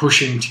keep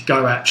pushing to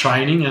go out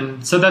training.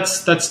 And so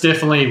that's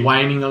definitely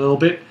waning a little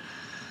bit.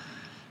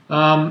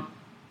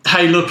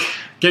 Hey, look,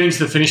 getting to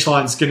the finish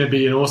line is going to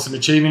be an awesome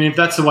achievement. If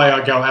that's the way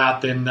I go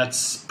out, then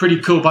that's a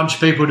pretty cool bunch of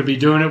people to be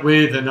doing it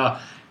with and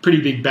a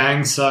pretty big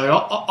bang.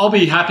 So I'll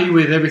be happy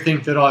with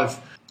everything that I've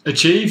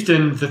achieved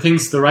and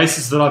the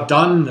races that I've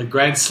done, the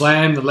Grand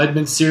Slam, the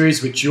Leadman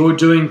Series, which you're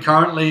doing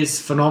currently is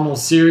a phenomenal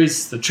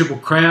series, the Triple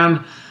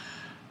Crown.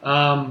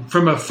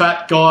 From a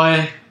fat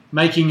guy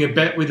making a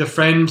bet with a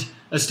friend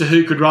as to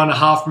who could run a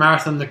half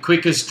marathon the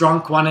quickest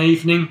drunk one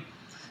evening,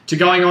 to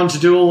going on to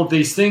do all of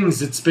these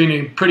things. It's been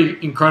a pretty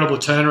incredible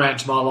turnaround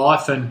to my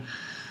life. And,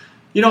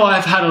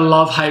 I've had a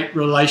love-hate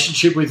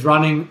relationship with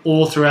running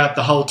all throughout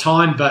the whole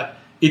time, but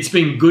it's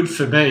been good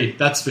for me,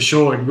 that's for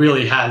sure. It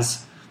really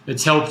has.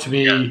 It's helped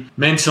me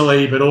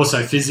mentally, but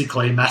also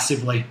physically,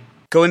 massively.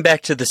 Going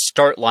back to the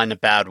start line of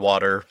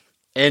Badwater,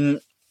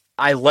 and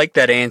I like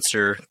that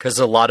answer because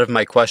a lot of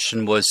my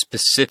question was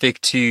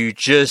specific to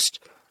just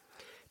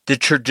the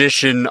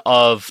tradition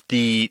of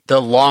the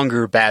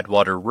longer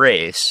Badwater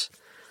race,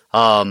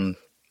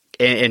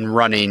 in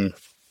running.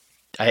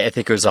 I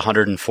think it was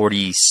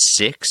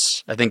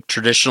 146. I think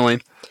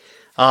traditionally,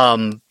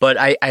 but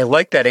I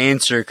like that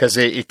answer because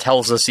it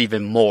tells us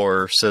even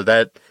more. So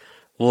that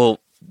we'll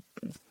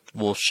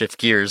shift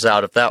gears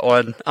out of that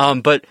one.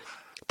 But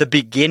the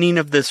beginning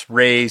of this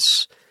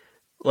race.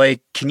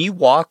 Like, can you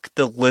walk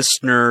the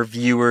listener,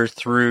 viewer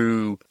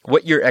through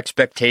what your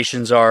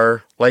expectations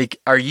are? Like,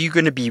 are you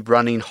going to be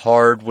running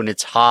hard when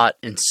it's hot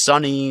and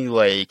sunny?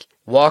 Like,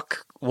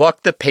 walk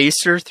the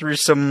pacer through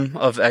some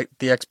of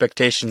the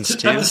expectations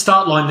too. At the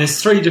start line,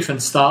 there's 3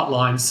 different start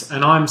lines,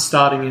 and I'm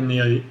starting in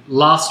the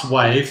last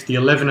wave, the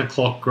 11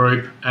 o'clock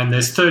group, and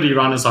there's 30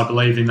 runners, I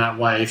believe, in that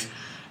wave.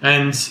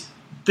 And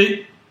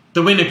the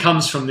winner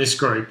comes from this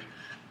group.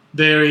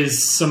 There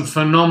is some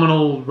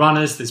phenomenal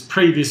runners. There's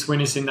previous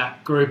winners in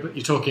that group.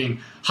 You're talking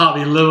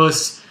Harvey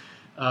Lewis,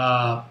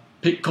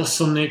 Pete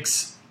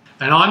Kostelniks,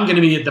 and I'm going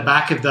to be at the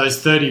back of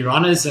those 30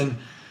 runners and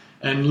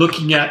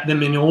looking at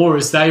them in awe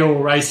as they all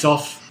race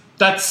off.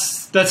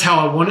 That's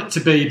how I want it to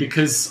be,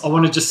 because I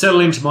want to just settle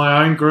into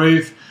my own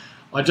groove.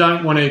 I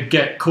don't want to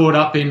get caught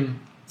up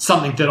in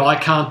something that I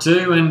can't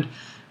do, and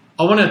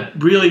I want to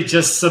really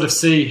just sort of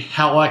see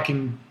how I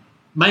can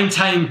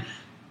maintain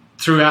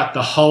throughout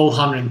the whole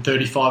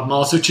 135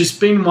 miles, which has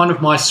been one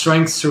of my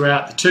strengths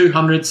throughout the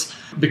 200s.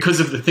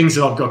 Because of the things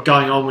that I've got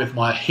going on with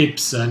my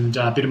hips and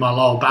a bit of my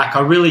lower back,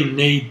 I really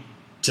need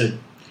to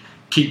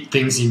keep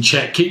things in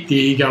check, keep the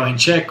ego in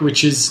check,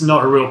 which is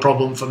not a real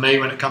problem for me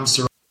when it comes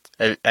to...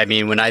 I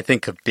mean, when I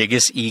think of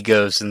biggest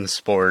egos in the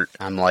sport,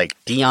 I'm like,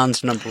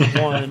 Dion's number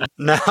 1.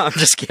 No, I'm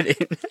just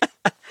kidding.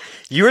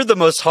 You're the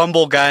most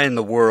humble guy in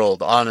the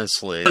world,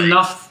 honestly.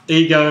 Enough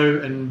ego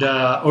and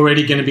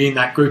already going to be in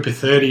that group of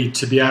 30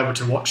 to be able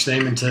to watch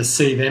them and to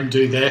see them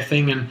do their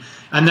thing.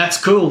 And that's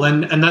cool.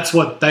 And that's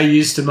what they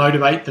use to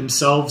motivate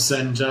themselves.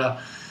 And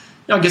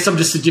I guess I'm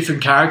just a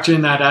different character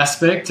in that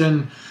aspect.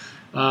 And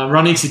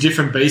running's a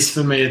different beast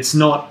for me.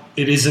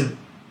 It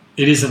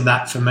isn't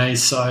that for me.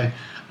 So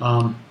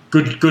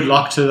good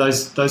luck to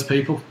those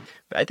people.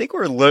 I think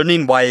we're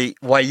learning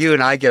why you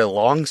and I get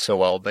along so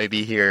well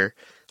maybe here.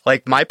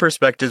 Like, my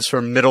perspective's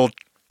from middle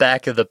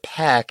back of the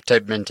pack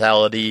type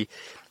mentality,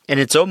 and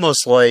it's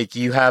almost like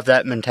you have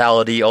that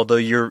mentality, although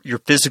your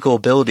physical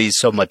ability is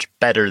so much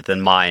better than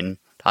mine,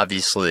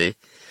 obviously.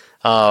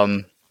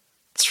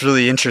 It's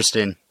really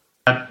interesting.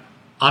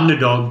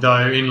 Underdog,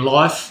 though, in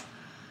life,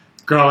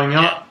 growing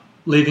up,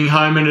 leaving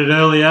home at an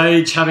early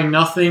age, having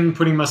nothing,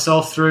 putting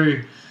myself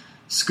through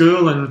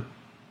school and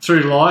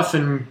through life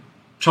and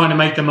trying to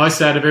make the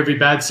most out of every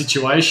bad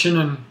situation.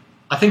 And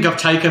I think I've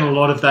taken a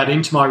lot of that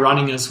into my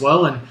running as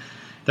well, and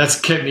that's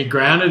kept me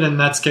grounded and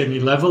that's kept me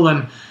level.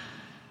 And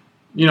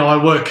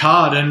I work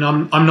hard, and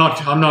I'm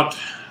not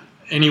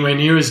anywhere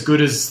near as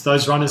good as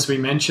those runners we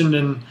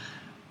mentioned.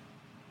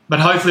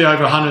 But hopefully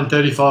over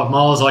 135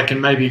 miles, I can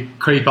maybe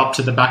creep up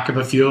to the back of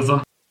a few of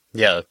them.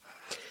 Yeah.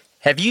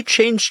 Have you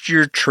changed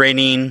your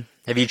training?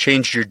 Have you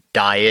changed your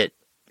diet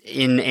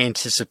in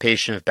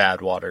anticipation of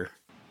Badwater?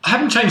 I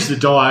haven't changed the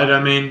diet.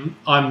 I mean,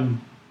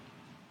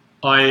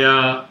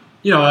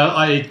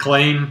 I eat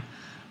clean,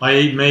 I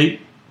eat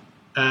meat,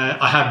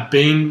 I have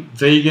been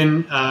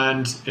vegan,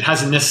 and it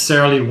hasn't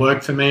necessarily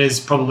worked for me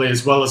as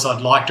well as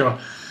I'd like to.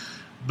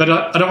 But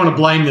I don't want to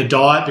blame the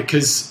diet,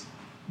 because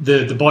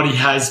the body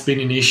has been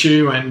an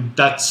issue, and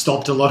that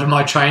stopped a lot of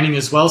my training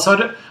as well.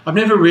 So I've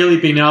never really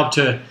been able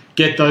to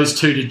get those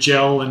two to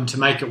gel and to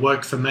make it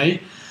work for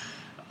me.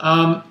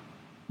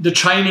 The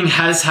training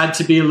has had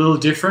to be a little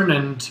different,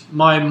 and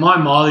my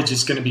mileage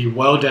is going to be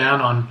well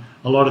down on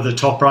a lot of the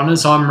top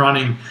runners. I'm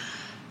running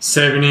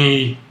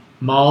 70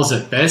 miles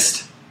at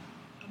best,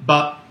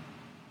 but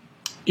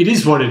it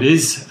is what it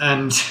is,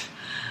 and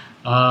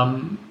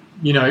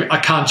I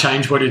can't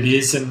change what it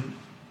is. And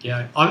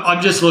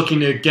I'm just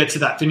looking to get to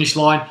that finish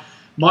line.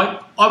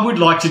 I would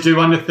like to do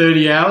under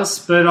 30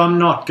 hours, but I'm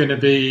not going to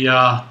be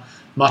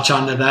much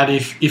under that,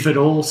 if at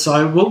all.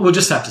 So we'll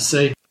just have to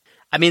see.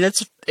 I mean,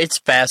 it's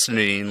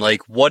fascinating.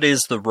 Like, what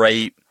is the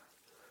right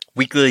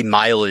weekly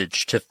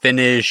mileage to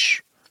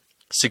finish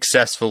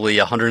successfully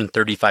a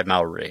 135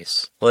 mile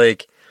race?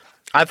 Like,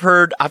 I've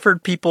heard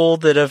people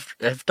that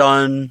have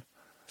done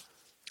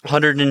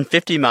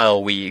 150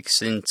 mile weeks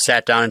and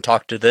sat down and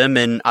talked to them,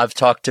 and I've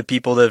talked to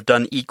people that have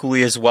done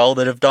equally as well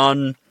that have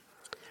done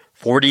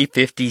 40,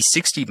 50,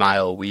 60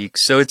 mile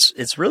weeks. So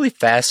it's really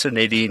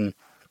fascinating,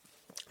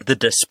 the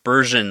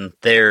dispersion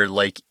there.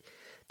 Like,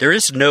 there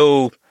is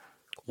no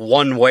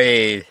one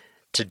way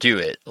to do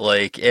it.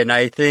 Like, and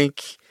I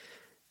think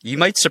you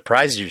might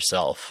surprise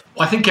yourself.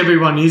 I think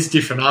everyone is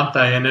different, aren't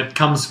they? And it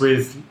comes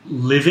with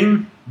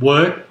living,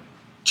 work,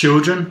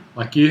 children,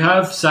 like you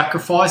have,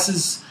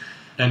 sacrifices,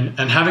 and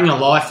having a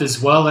life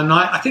as well. And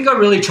I think I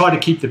really try to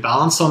keep the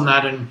balance on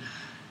that, and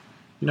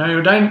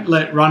I don't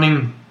let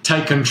running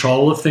take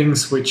control of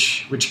things,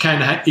 which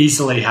can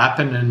easily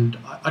happen. And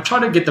I try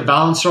to get the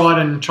balance right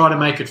and try to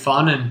make it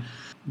fun. And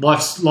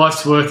life's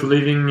worth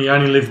living. You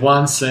only live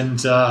once,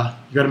 and you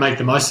got to make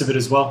the most of it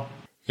as well.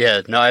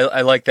 Yeah, no,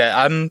 I like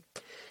that.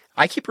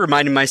 I keep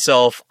reminding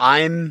myself I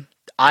am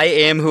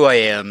who I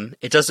am.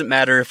 It doesn't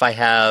matter if I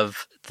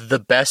have the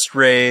best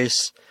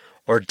race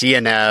or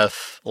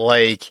DNF,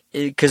 like,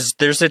 because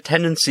there's a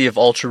tendency of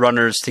ultra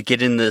runners to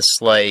get in this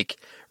like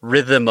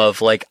rhythm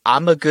of like,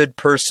 I'm a good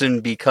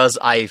person because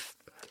I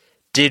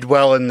did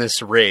well in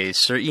this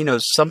race, or, you know,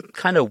 some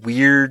kind of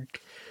weird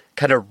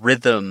kind of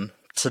rhythm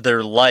to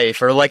their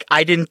life, or like,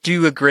 I didn't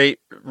do a great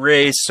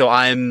race, so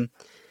I'm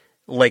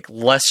like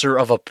lesser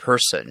of a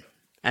person.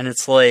 And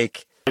it's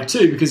like,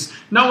 too, because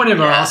no one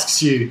ever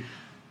asks you,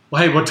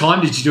 well, hey, what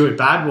time did you do at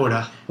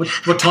Badwater?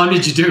 What time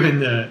did you do in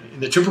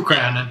the Triple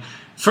Crown? And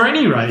for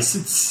any race,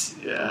 it's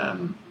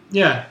I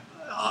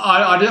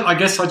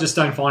guess I just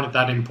don't find it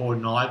that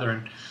important either.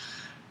 And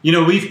you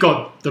know, we've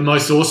got the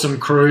most awesome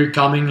crew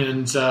coming,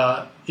 and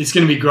it's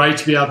going to be great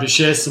to be able to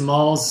share some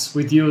miles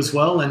with you as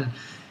well. And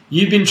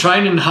you've been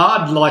training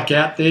hard, like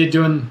out there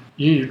doing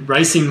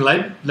racing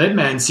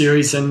Leadman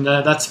series, and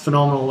that's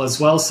phenomenal as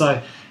well.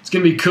 So it's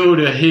going to be cool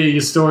to hear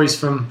your stories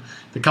from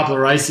the couple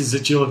of races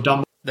that you'll have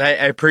done. I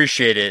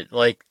appreciate it.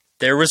 Like,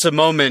 there was a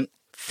moment,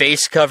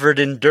 face covered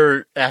in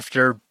dirt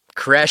after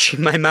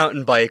crashing my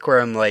mountain bike, where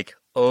I'm like,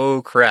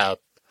 oh crap.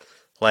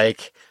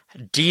 Like,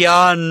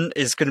 Dion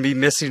is going to be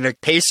missing a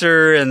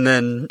pacer, and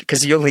then,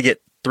 because you only get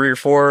 3 or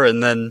 4,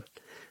 and then,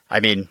 I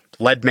mean,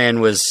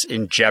 Leadman was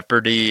in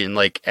jeopardy, and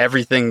like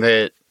everything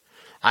that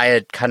I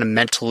had kind of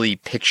mentally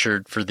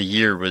pictured for the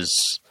year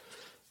was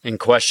in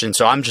question.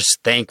 So I'm just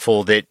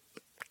thankful that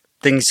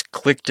things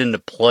clicked into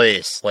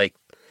place. Like,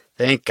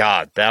 thank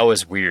God. That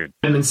was weird.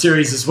 In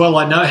series as well,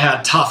 I know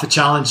how tough a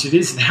challenge it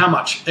is and how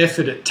much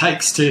effort it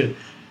takes to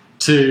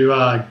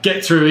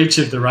get through each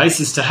of the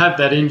races. To have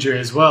that injury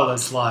as well,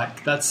 it's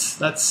like that's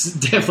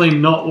definitely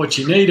not what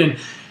you need. And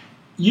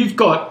you've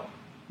got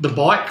the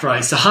bike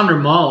race, 100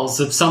 miles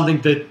of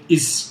something that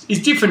is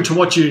different to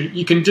what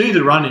you can do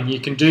the running, you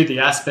can do the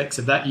aspects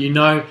of that, you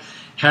know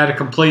how to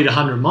complete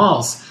 100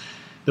 miles.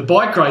 The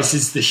bike race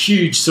is the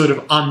huge sort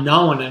of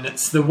unknown, and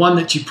it's the one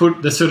that you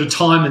put the sort of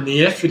time and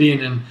the effort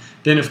in, and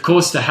then of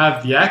course to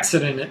have the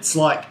accident, it's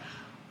like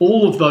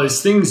all of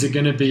those things are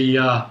going to be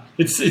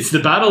it's the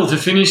battle to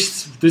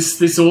finish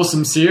this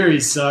awesome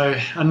series. So,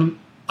 and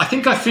I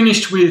think I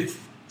finished with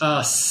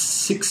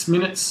 6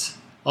 minutes.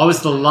 I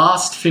was the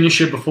last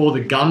finisher before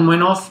the gun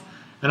went off,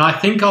 and I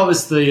think I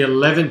was the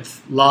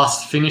 11th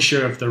last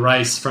finisher of the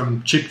race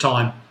from chip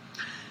time.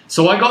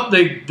 So I got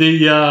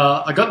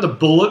the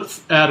bullet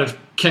out of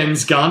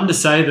Ken's gun to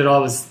say that I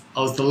was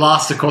the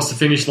last across the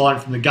finish line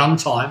from the gun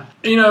time.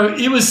 You know,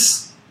 it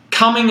was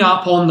coming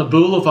up on the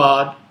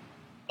boulevard.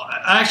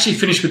 I actually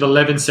finished with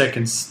 11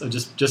 seconds. I've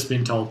just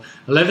been told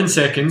 11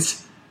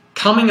 seconds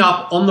coming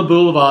up on the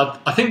boulevard.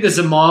 I think there's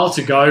a mile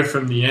to go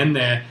from the end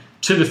there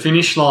to the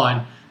finish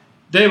line.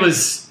 There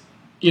was,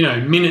 you know,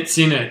 minutes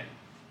in it.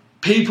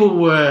 People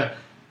were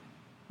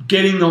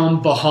getting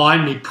on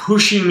behind me,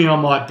 pushing me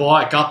on my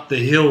bike up the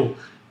hill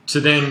to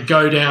then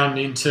go down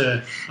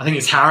into, I think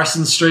it's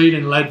Harrison Street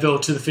in Leadville,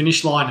 to the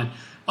finish line. And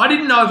I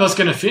didn't know if I was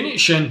going to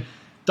finish, and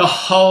the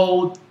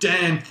whole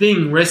damn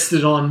thing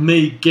rested on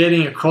me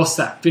getting across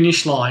that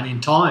finish line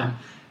in time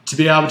to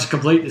be able to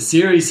complete the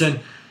series. And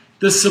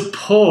the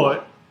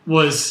support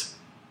was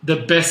the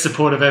best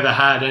support I've ever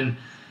had. And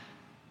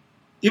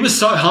it was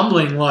so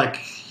humbling.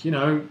 Like, you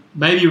know,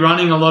 maybe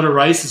running a lot of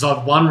races,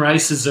 I've won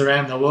races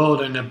around the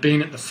world and have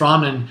been at the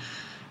front and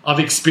I've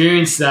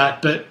experienced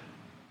that, but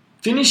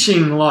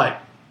finishing like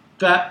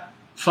that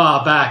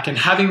far back and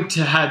having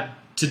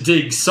to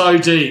dig so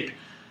deep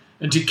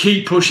and to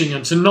keep pushing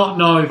and to not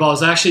know if I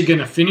was actually going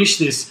to finish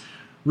this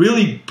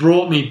really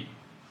brought me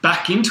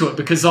back into it,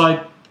 because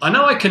I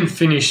know I can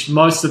finish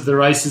most of the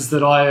races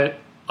that I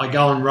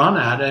go and run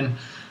at, and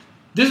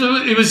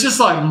it was just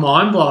like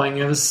mind-blowing.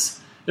 It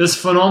was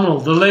phenomenal.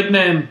 The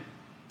Leadman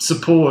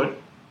support,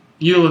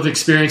 you'll have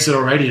experienced it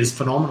already, is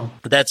phenomenal.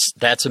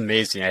 That's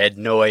amazing. I had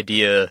no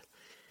idea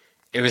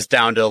it was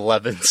down to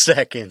 11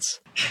 seconds.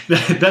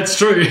 That's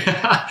true.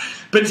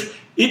 But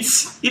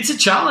it's a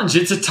challenge.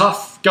 It's a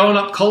tough going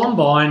up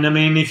Columbine. I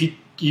mean, if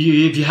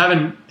you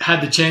haven't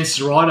had the chance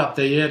to ride up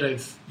there yet,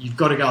 you've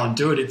got to go and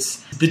do it.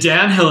 It's the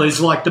downhill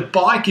is like the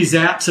bike is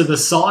out to the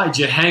side.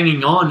 You're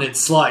hanging on.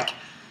 It's like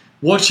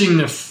watching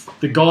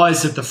the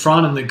guys at the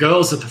front and the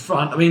girls at the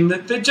front. I mean,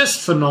 they're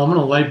just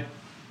phenomenal.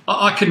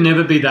 I could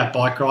never be that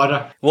bike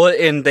rider. Well,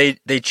 and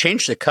they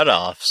changed the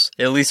cutoffs,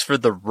 at least for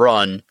the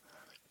run.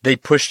 They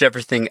pushed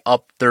everything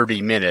up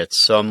 30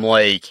 minutes. So I'm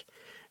like,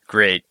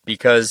 great,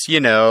 because,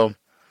 you know,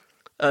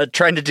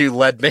 trying to do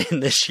Leadman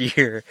this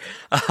year.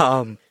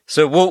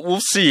 So we'll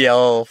see.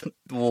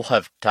 We'll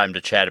have time to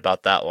chat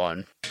about that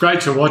one. It's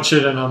great to watch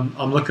it, and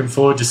I'm looking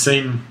forward to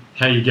seeing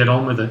how you get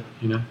on with it,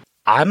 you know.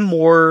 I'm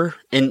more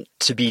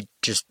to be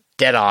just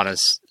dead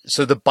honest.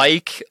 So the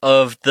bike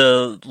of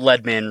the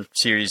Leadman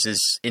series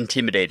is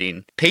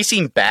intimidating.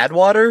 Pacing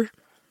Badwater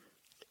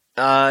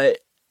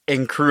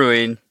and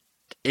crewing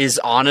is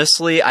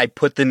honestly, I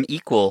put them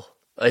equal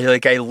I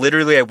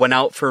went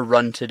out for a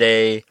run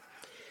today,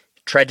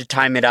 tried to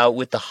time it out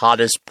with the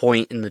hottest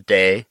point in the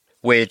day,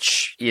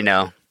 which,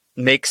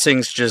 makes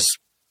things just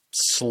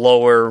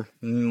slower,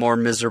 more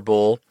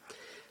miserable.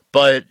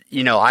 But,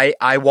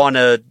 I want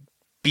to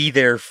be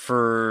there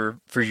for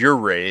your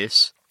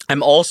race.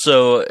 I'm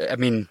also,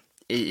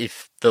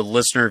 if the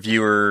listener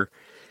viewer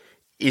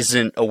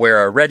isn't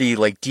aware already,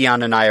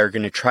 Dion and I are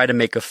going to try to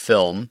make a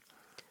film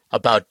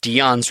about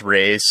Dion's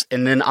race,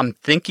 and then I'm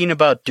thinking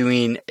about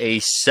doing a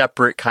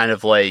separate kind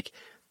of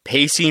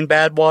pacing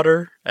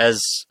Badwater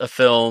as a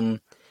film,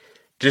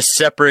 just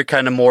separate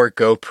kind of more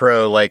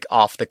GoPro,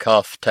 off the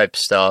cuff type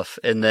stuff,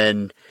 and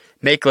then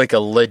make a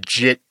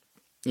legit,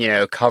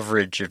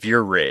 coverage of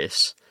your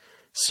race.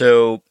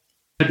 So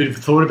I had a bit of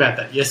a thought about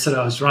that yesterday.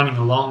 I was running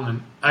along,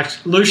 and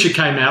actually Lucia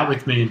came out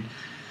with me, and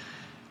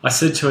I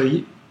said to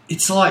her,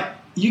 it's like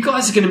you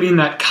guys are going to be in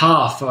that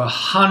car for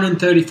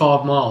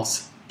 135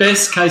 miles.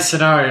 Best case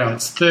scenario,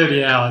 it's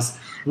 30 hours.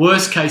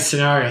 Worst case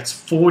scenario, it's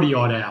 40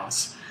 odd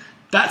hours.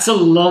 That's a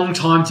long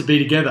time to be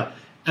together.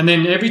 And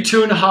then every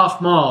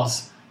 2.5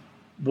 miles,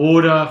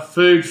 water,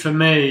 food for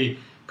me,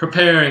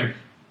 preparing,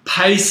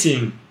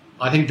 pacing.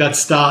 I think that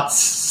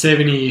starts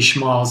 70-ish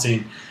miles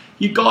in.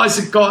 You guys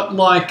have got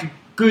a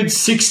good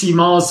 60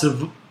 miles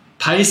of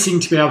pacing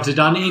to be able to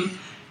done in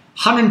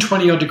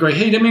 120 odd degree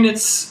heat.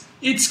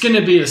 It's going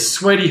to be a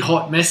sweaty,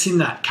 hot mess in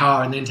that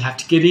car, and then to have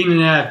to get in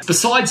and out.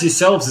 Besides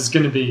yourselves, it's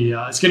going to be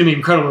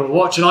incredible to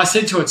watch. And I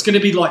said to her, it's going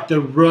to be like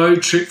the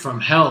road trip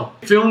from hell.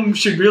 The film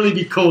should really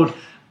be called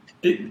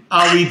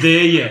 "Are We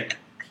There Yet?"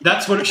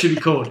 That's what it should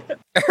be called.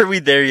 Are we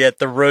there yet?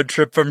 The road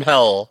trip from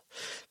hell,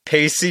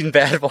 pacing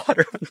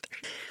Badwater.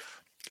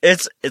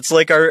 It's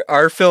like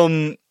our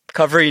film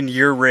covering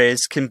your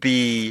race can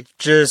be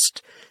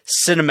just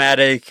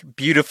cinematic,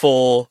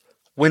 beautiful,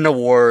 win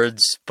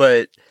awards,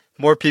 but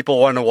more people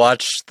want to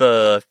watch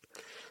the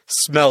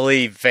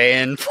smelly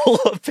van full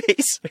of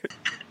pacers.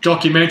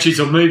 Documentaries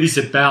or movies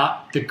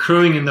about the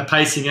crewing and the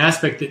pacing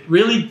aspect that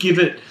really give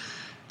it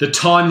the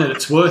time that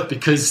it's worth,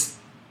 because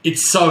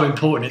it's so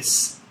important.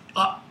 It's,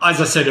 as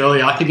I said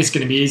earlier, I think it's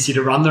going to be easier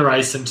to run the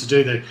race than to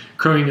do the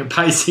crewing and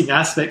pacing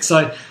aspect.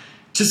 So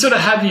to sort of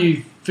have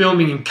you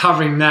filming and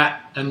covering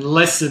that and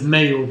less of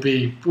me will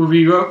be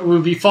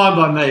fine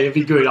by me. It'll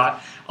be good. I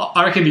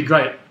reckon it'd be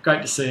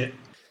great to see it.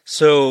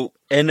 So,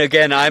 and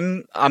again,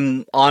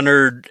 I'm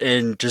honored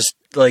and just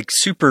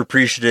super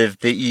appreciative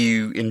that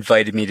you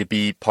invited me to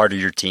be part of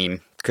your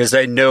team, because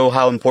I know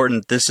how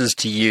important this is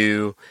to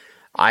you.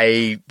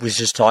 I was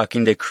just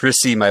talking to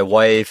Chrissy, my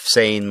wife,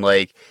 saying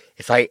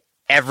if I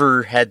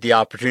ever had the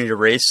opportunity to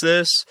race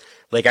this,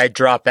 I'd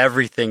drop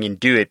everything and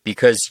do it,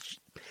 because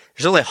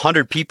there's only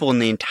 100 people in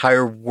the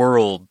entire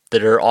world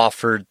that are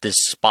offered this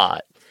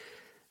spot.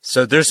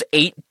 So there's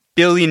 8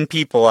 billion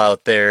people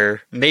out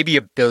there, maybe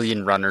a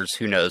billion runners,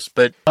 who knows?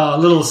 But a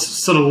little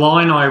sort of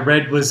line I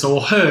read was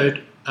more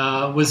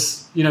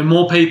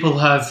people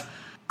have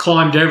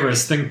climbed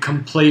Everest than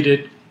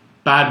completed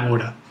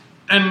Badwater.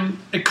 And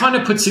it kind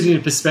of puts it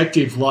into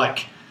perspective,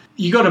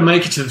 you got to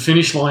make it to the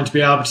finish line to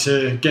be able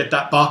to get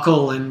that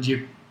buckle, and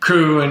your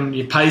crew and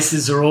your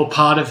paces are all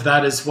part of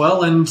that as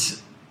well. And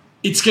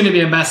it's going to be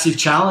a massive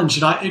challenge.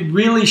 And it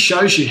really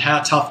shows you how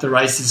tough the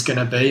race is going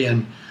to be.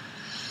 And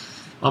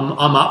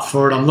I'm up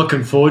for it. I'm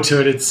looking forward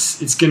to it.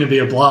 It's going to be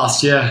a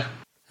blast, yeah.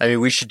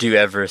 We should do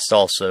Everest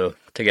also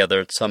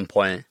together at some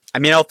point.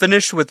 I'll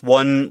finish with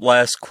one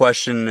last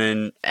question,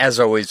 and as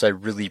always, I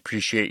really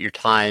appreciate your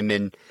time.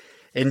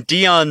 And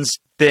Dion's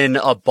been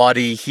a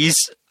buddy.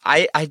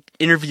 I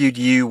interviewed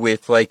you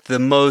with the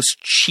most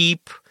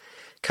cheap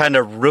kind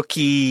of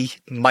rookie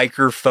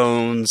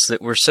microphones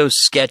that were so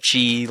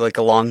sketchy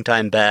a long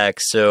time back.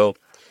 So,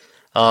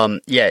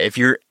 if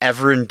you're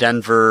ever in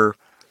Denver,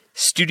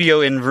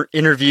 studio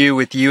interview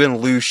with you and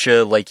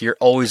Lucia, you're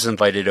always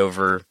invited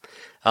over.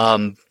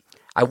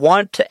 I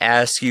want to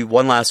ask you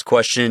one last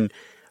question.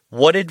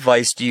 What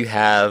advice do you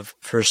have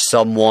for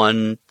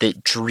someone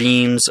that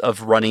dreams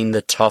of running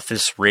the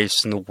toughest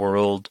race in the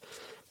world,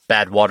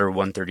 Badwater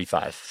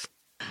 135?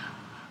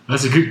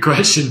 That's a good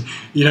question.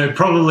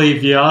 Probably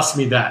if you asked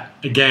me that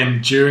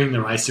again during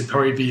the race, it'd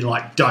probably be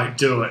don't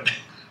do it.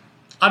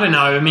 I don't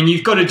know.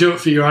 You've got to do it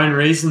for your own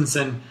reasons,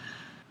 and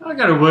I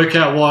got to work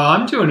out why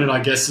I'm doing it,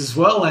 I guess, as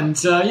well. And,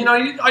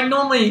 I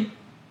normally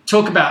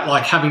talk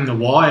about having the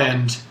why,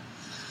 and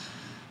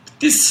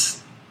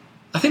this,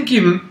 I think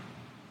you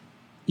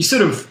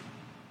sort of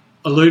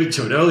alluded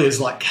to it earlier,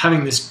 is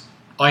having this,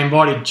 I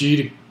invited you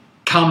to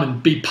come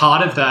and be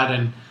part of that,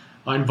 and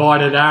I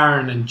invited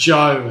Aaron and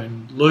Joe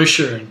and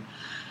Lucia,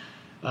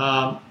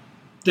 and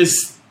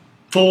there's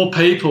 4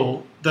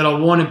 people that I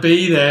want to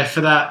be there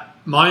for that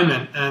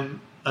moment, and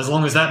as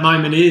long as that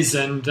moment is,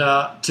 and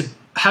to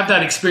have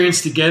that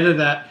experience together,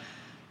 that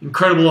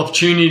incredible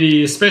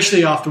opportunity,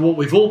 especially after what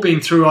we've all been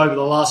through over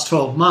the last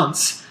 12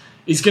 months,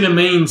 is going to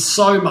mean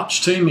so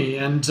much to me.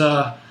 And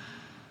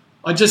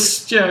I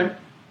just,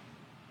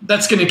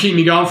 that's going to keep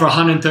me going for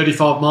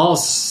 135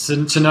 miles,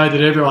 and to know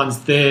that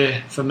everyone's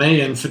there for me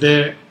and for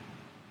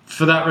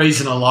for that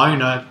reason alone,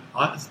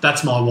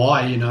 that's my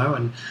why, you know.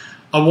 And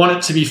I want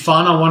it to be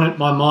fun. I want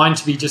my mind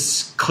to be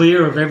just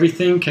clear of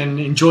everything and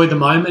enjoy the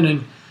moment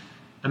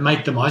and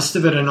make the most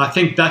of it. And I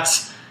think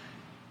that's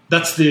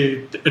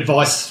the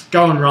advice.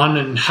 Go and run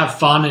and have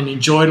fun and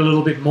enjoy it a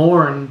little bit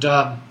more, and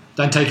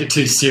don't take it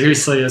too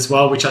seriously as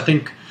well, which I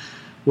think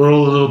we're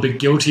all a little bit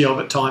guilty of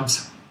at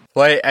times.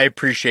 Well, I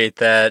appreciate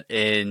that,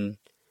 and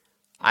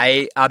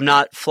I'm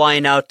not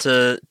flying out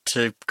to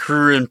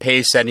crew and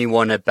pace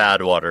anyone at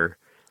Badwater.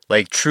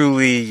 Like,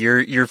 truly,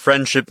 your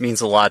friendship means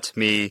a lot to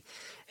me,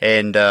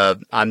 and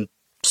I'm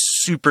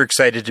super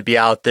excited to be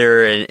out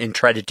there and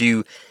try to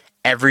do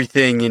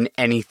everything and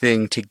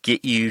anything to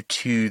get you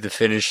to the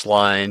finish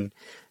line.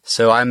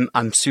 So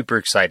I'm super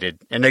excited.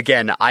 And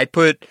again, I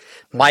put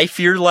my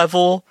fear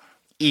level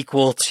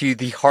equal to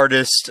the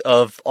hardest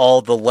of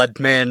all the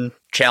Leadman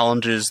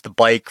challenges, the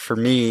bike for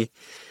me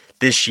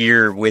this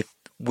year, with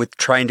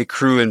trying to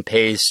crew and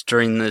pace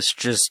during this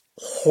just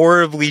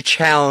horribly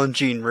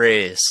challenging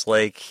race.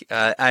 Like,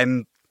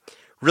 I'm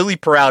really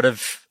proud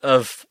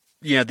of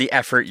the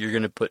effort you're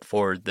going to put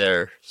forward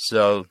there.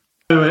 So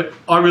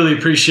I really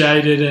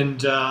appreciate it,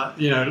 and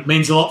it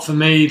means a lot for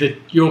me that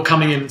you're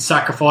coming and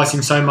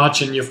sacrificing so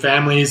much, and your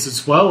family is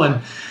as well.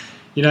 And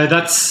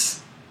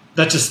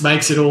that just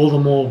makes it all the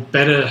more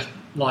better,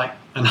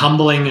 and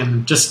humbling,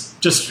 and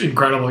just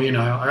incredible.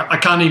 I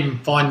can't even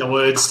find the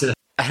words to.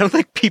 I don't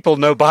think people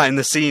know behind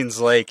the scenes.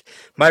 Like,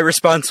 my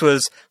response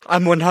was,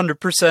 I'm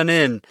 100%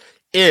 in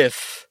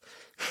if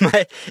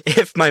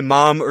my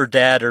mom or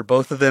dad or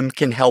both of them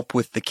can help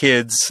with the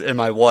kids and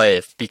my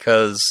wife,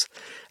 because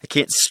I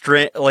can't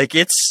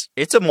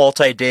it's a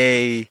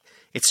multi-day.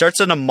 It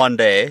starts on a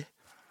Monday.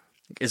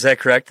 Is that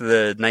correct?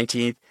 The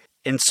 19th.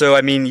 And so,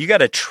 I mean, you got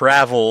to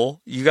travel.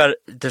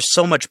 There's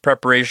so much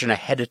preparation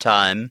ahead of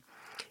time.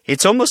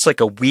 It's almost like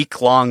a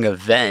week-long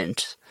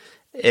event.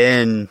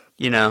 And,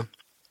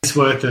 it's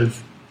worth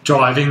of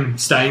driving,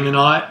 staying the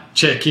night,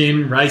 check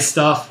in, race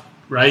stuff,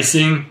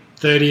 racing,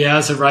 30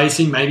 hours of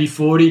racing, maybe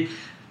 40,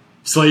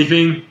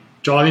 sleeping,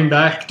 driving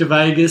back to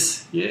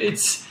Vegas.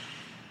 It's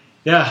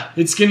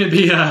going to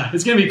be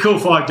a cool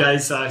 5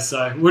 days though.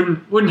 So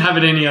wouldn't have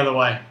it any other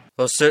way.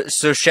 Well,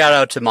 so shout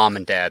out to mom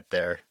and dad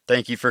there.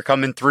 Thank you for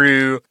coming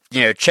through,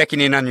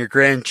 checking in on your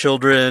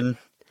grandchildren,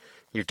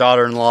 your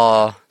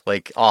daughter-in-law.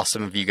 Like,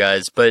 awesome of you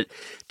guys. But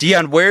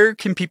Dion, where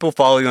can people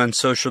follow you on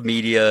social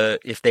media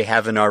if they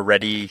haven't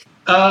already?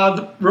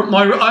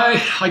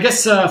 I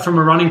guess from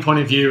a running point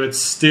of view,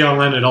 it's Dion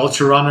Leonard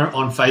Ultra Runner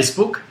on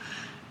Facebook,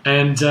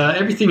 and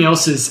everything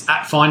else is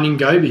at Finding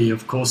Gobi,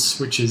 of course,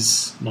 which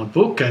is my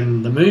book,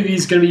 and the movie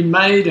is going to be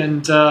made,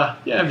 and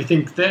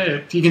everything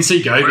there. You can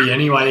see Gobi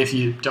anyway if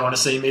you don't want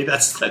to see me.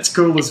 That's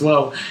cool as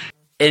well.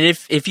 And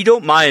if you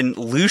don't mind,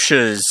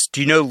 Lucia's,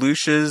 do you know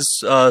Lucia's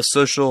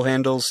social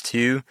handles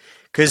too?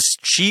 Because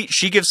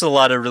she gives a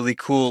lot of really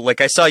cool.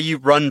 Like, I saw you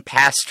run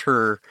past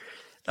her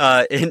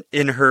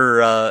in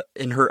her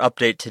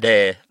update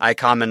today. I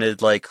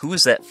commented, like, who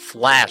is that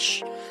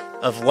flash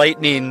of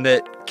lightning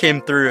that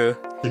came through?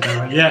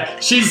 Yeah,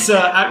 she's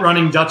at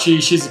Running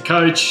Dutchie. She's a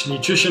coach,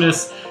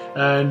 nutritionist,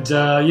 and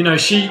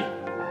she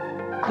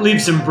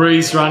lives and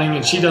breathes running,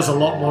 and she does a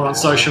lot more on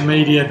social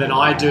media than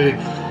I do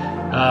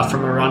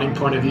from a running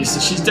point of view. So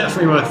she's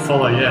definitely worth a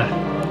follow.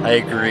 Yeah, I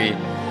agree.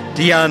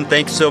 Dion,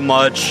 thanks so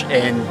much,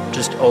 and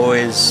just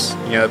always,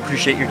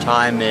 appreciate your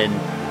time, and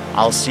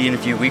I'll see you in a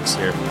few weeks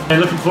here. Hey,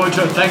 looking forward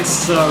to it.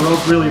 Thanks,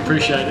 Rob. Really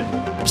appreciate it.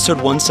 Episode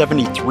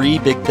 173,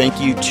 big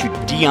thank you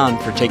to Dion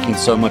for taking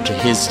so much of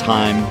his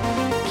time.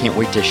 Can't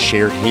wait to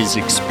share his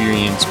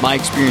experience, my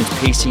experience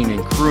pacing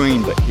and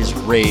crewing, but his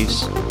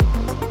race.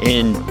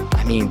 And,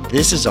 I mean,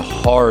 this is a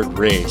hard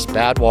race.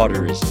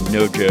 Badwater is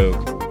no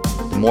joke.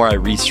 The more I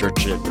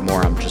research it, the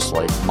more I'm just,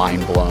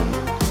 mind blown.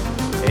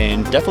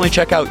 And definitely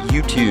check out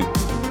YouTube.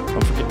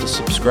 Don't forget to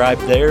subscribe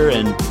there,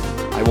 and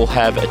I will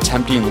have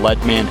Attempting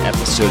Leadman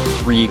episode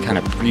 3, kind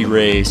of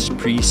pre-race,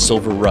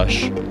 pre-Silver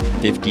Rush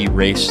 50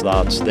 race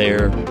thoughts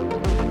there.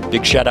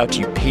 Big shout out to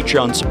you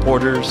Patreon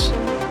supporters.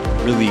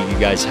 Really, you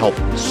guys help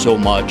so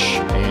much,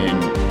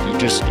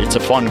 and it's a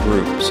fun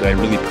group, so I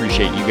really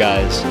appreciate you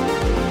guys.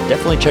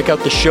 Definitely check out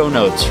the show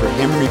notes for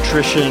Hammer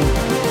Nutrition,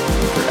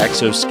 for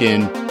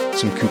Exoskin,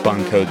 some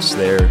coupon codes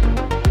there.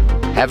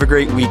 Have a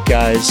great week,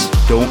 guys.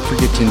 Don't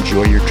forget to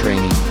enjoy your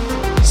training.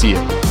 See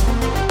ya.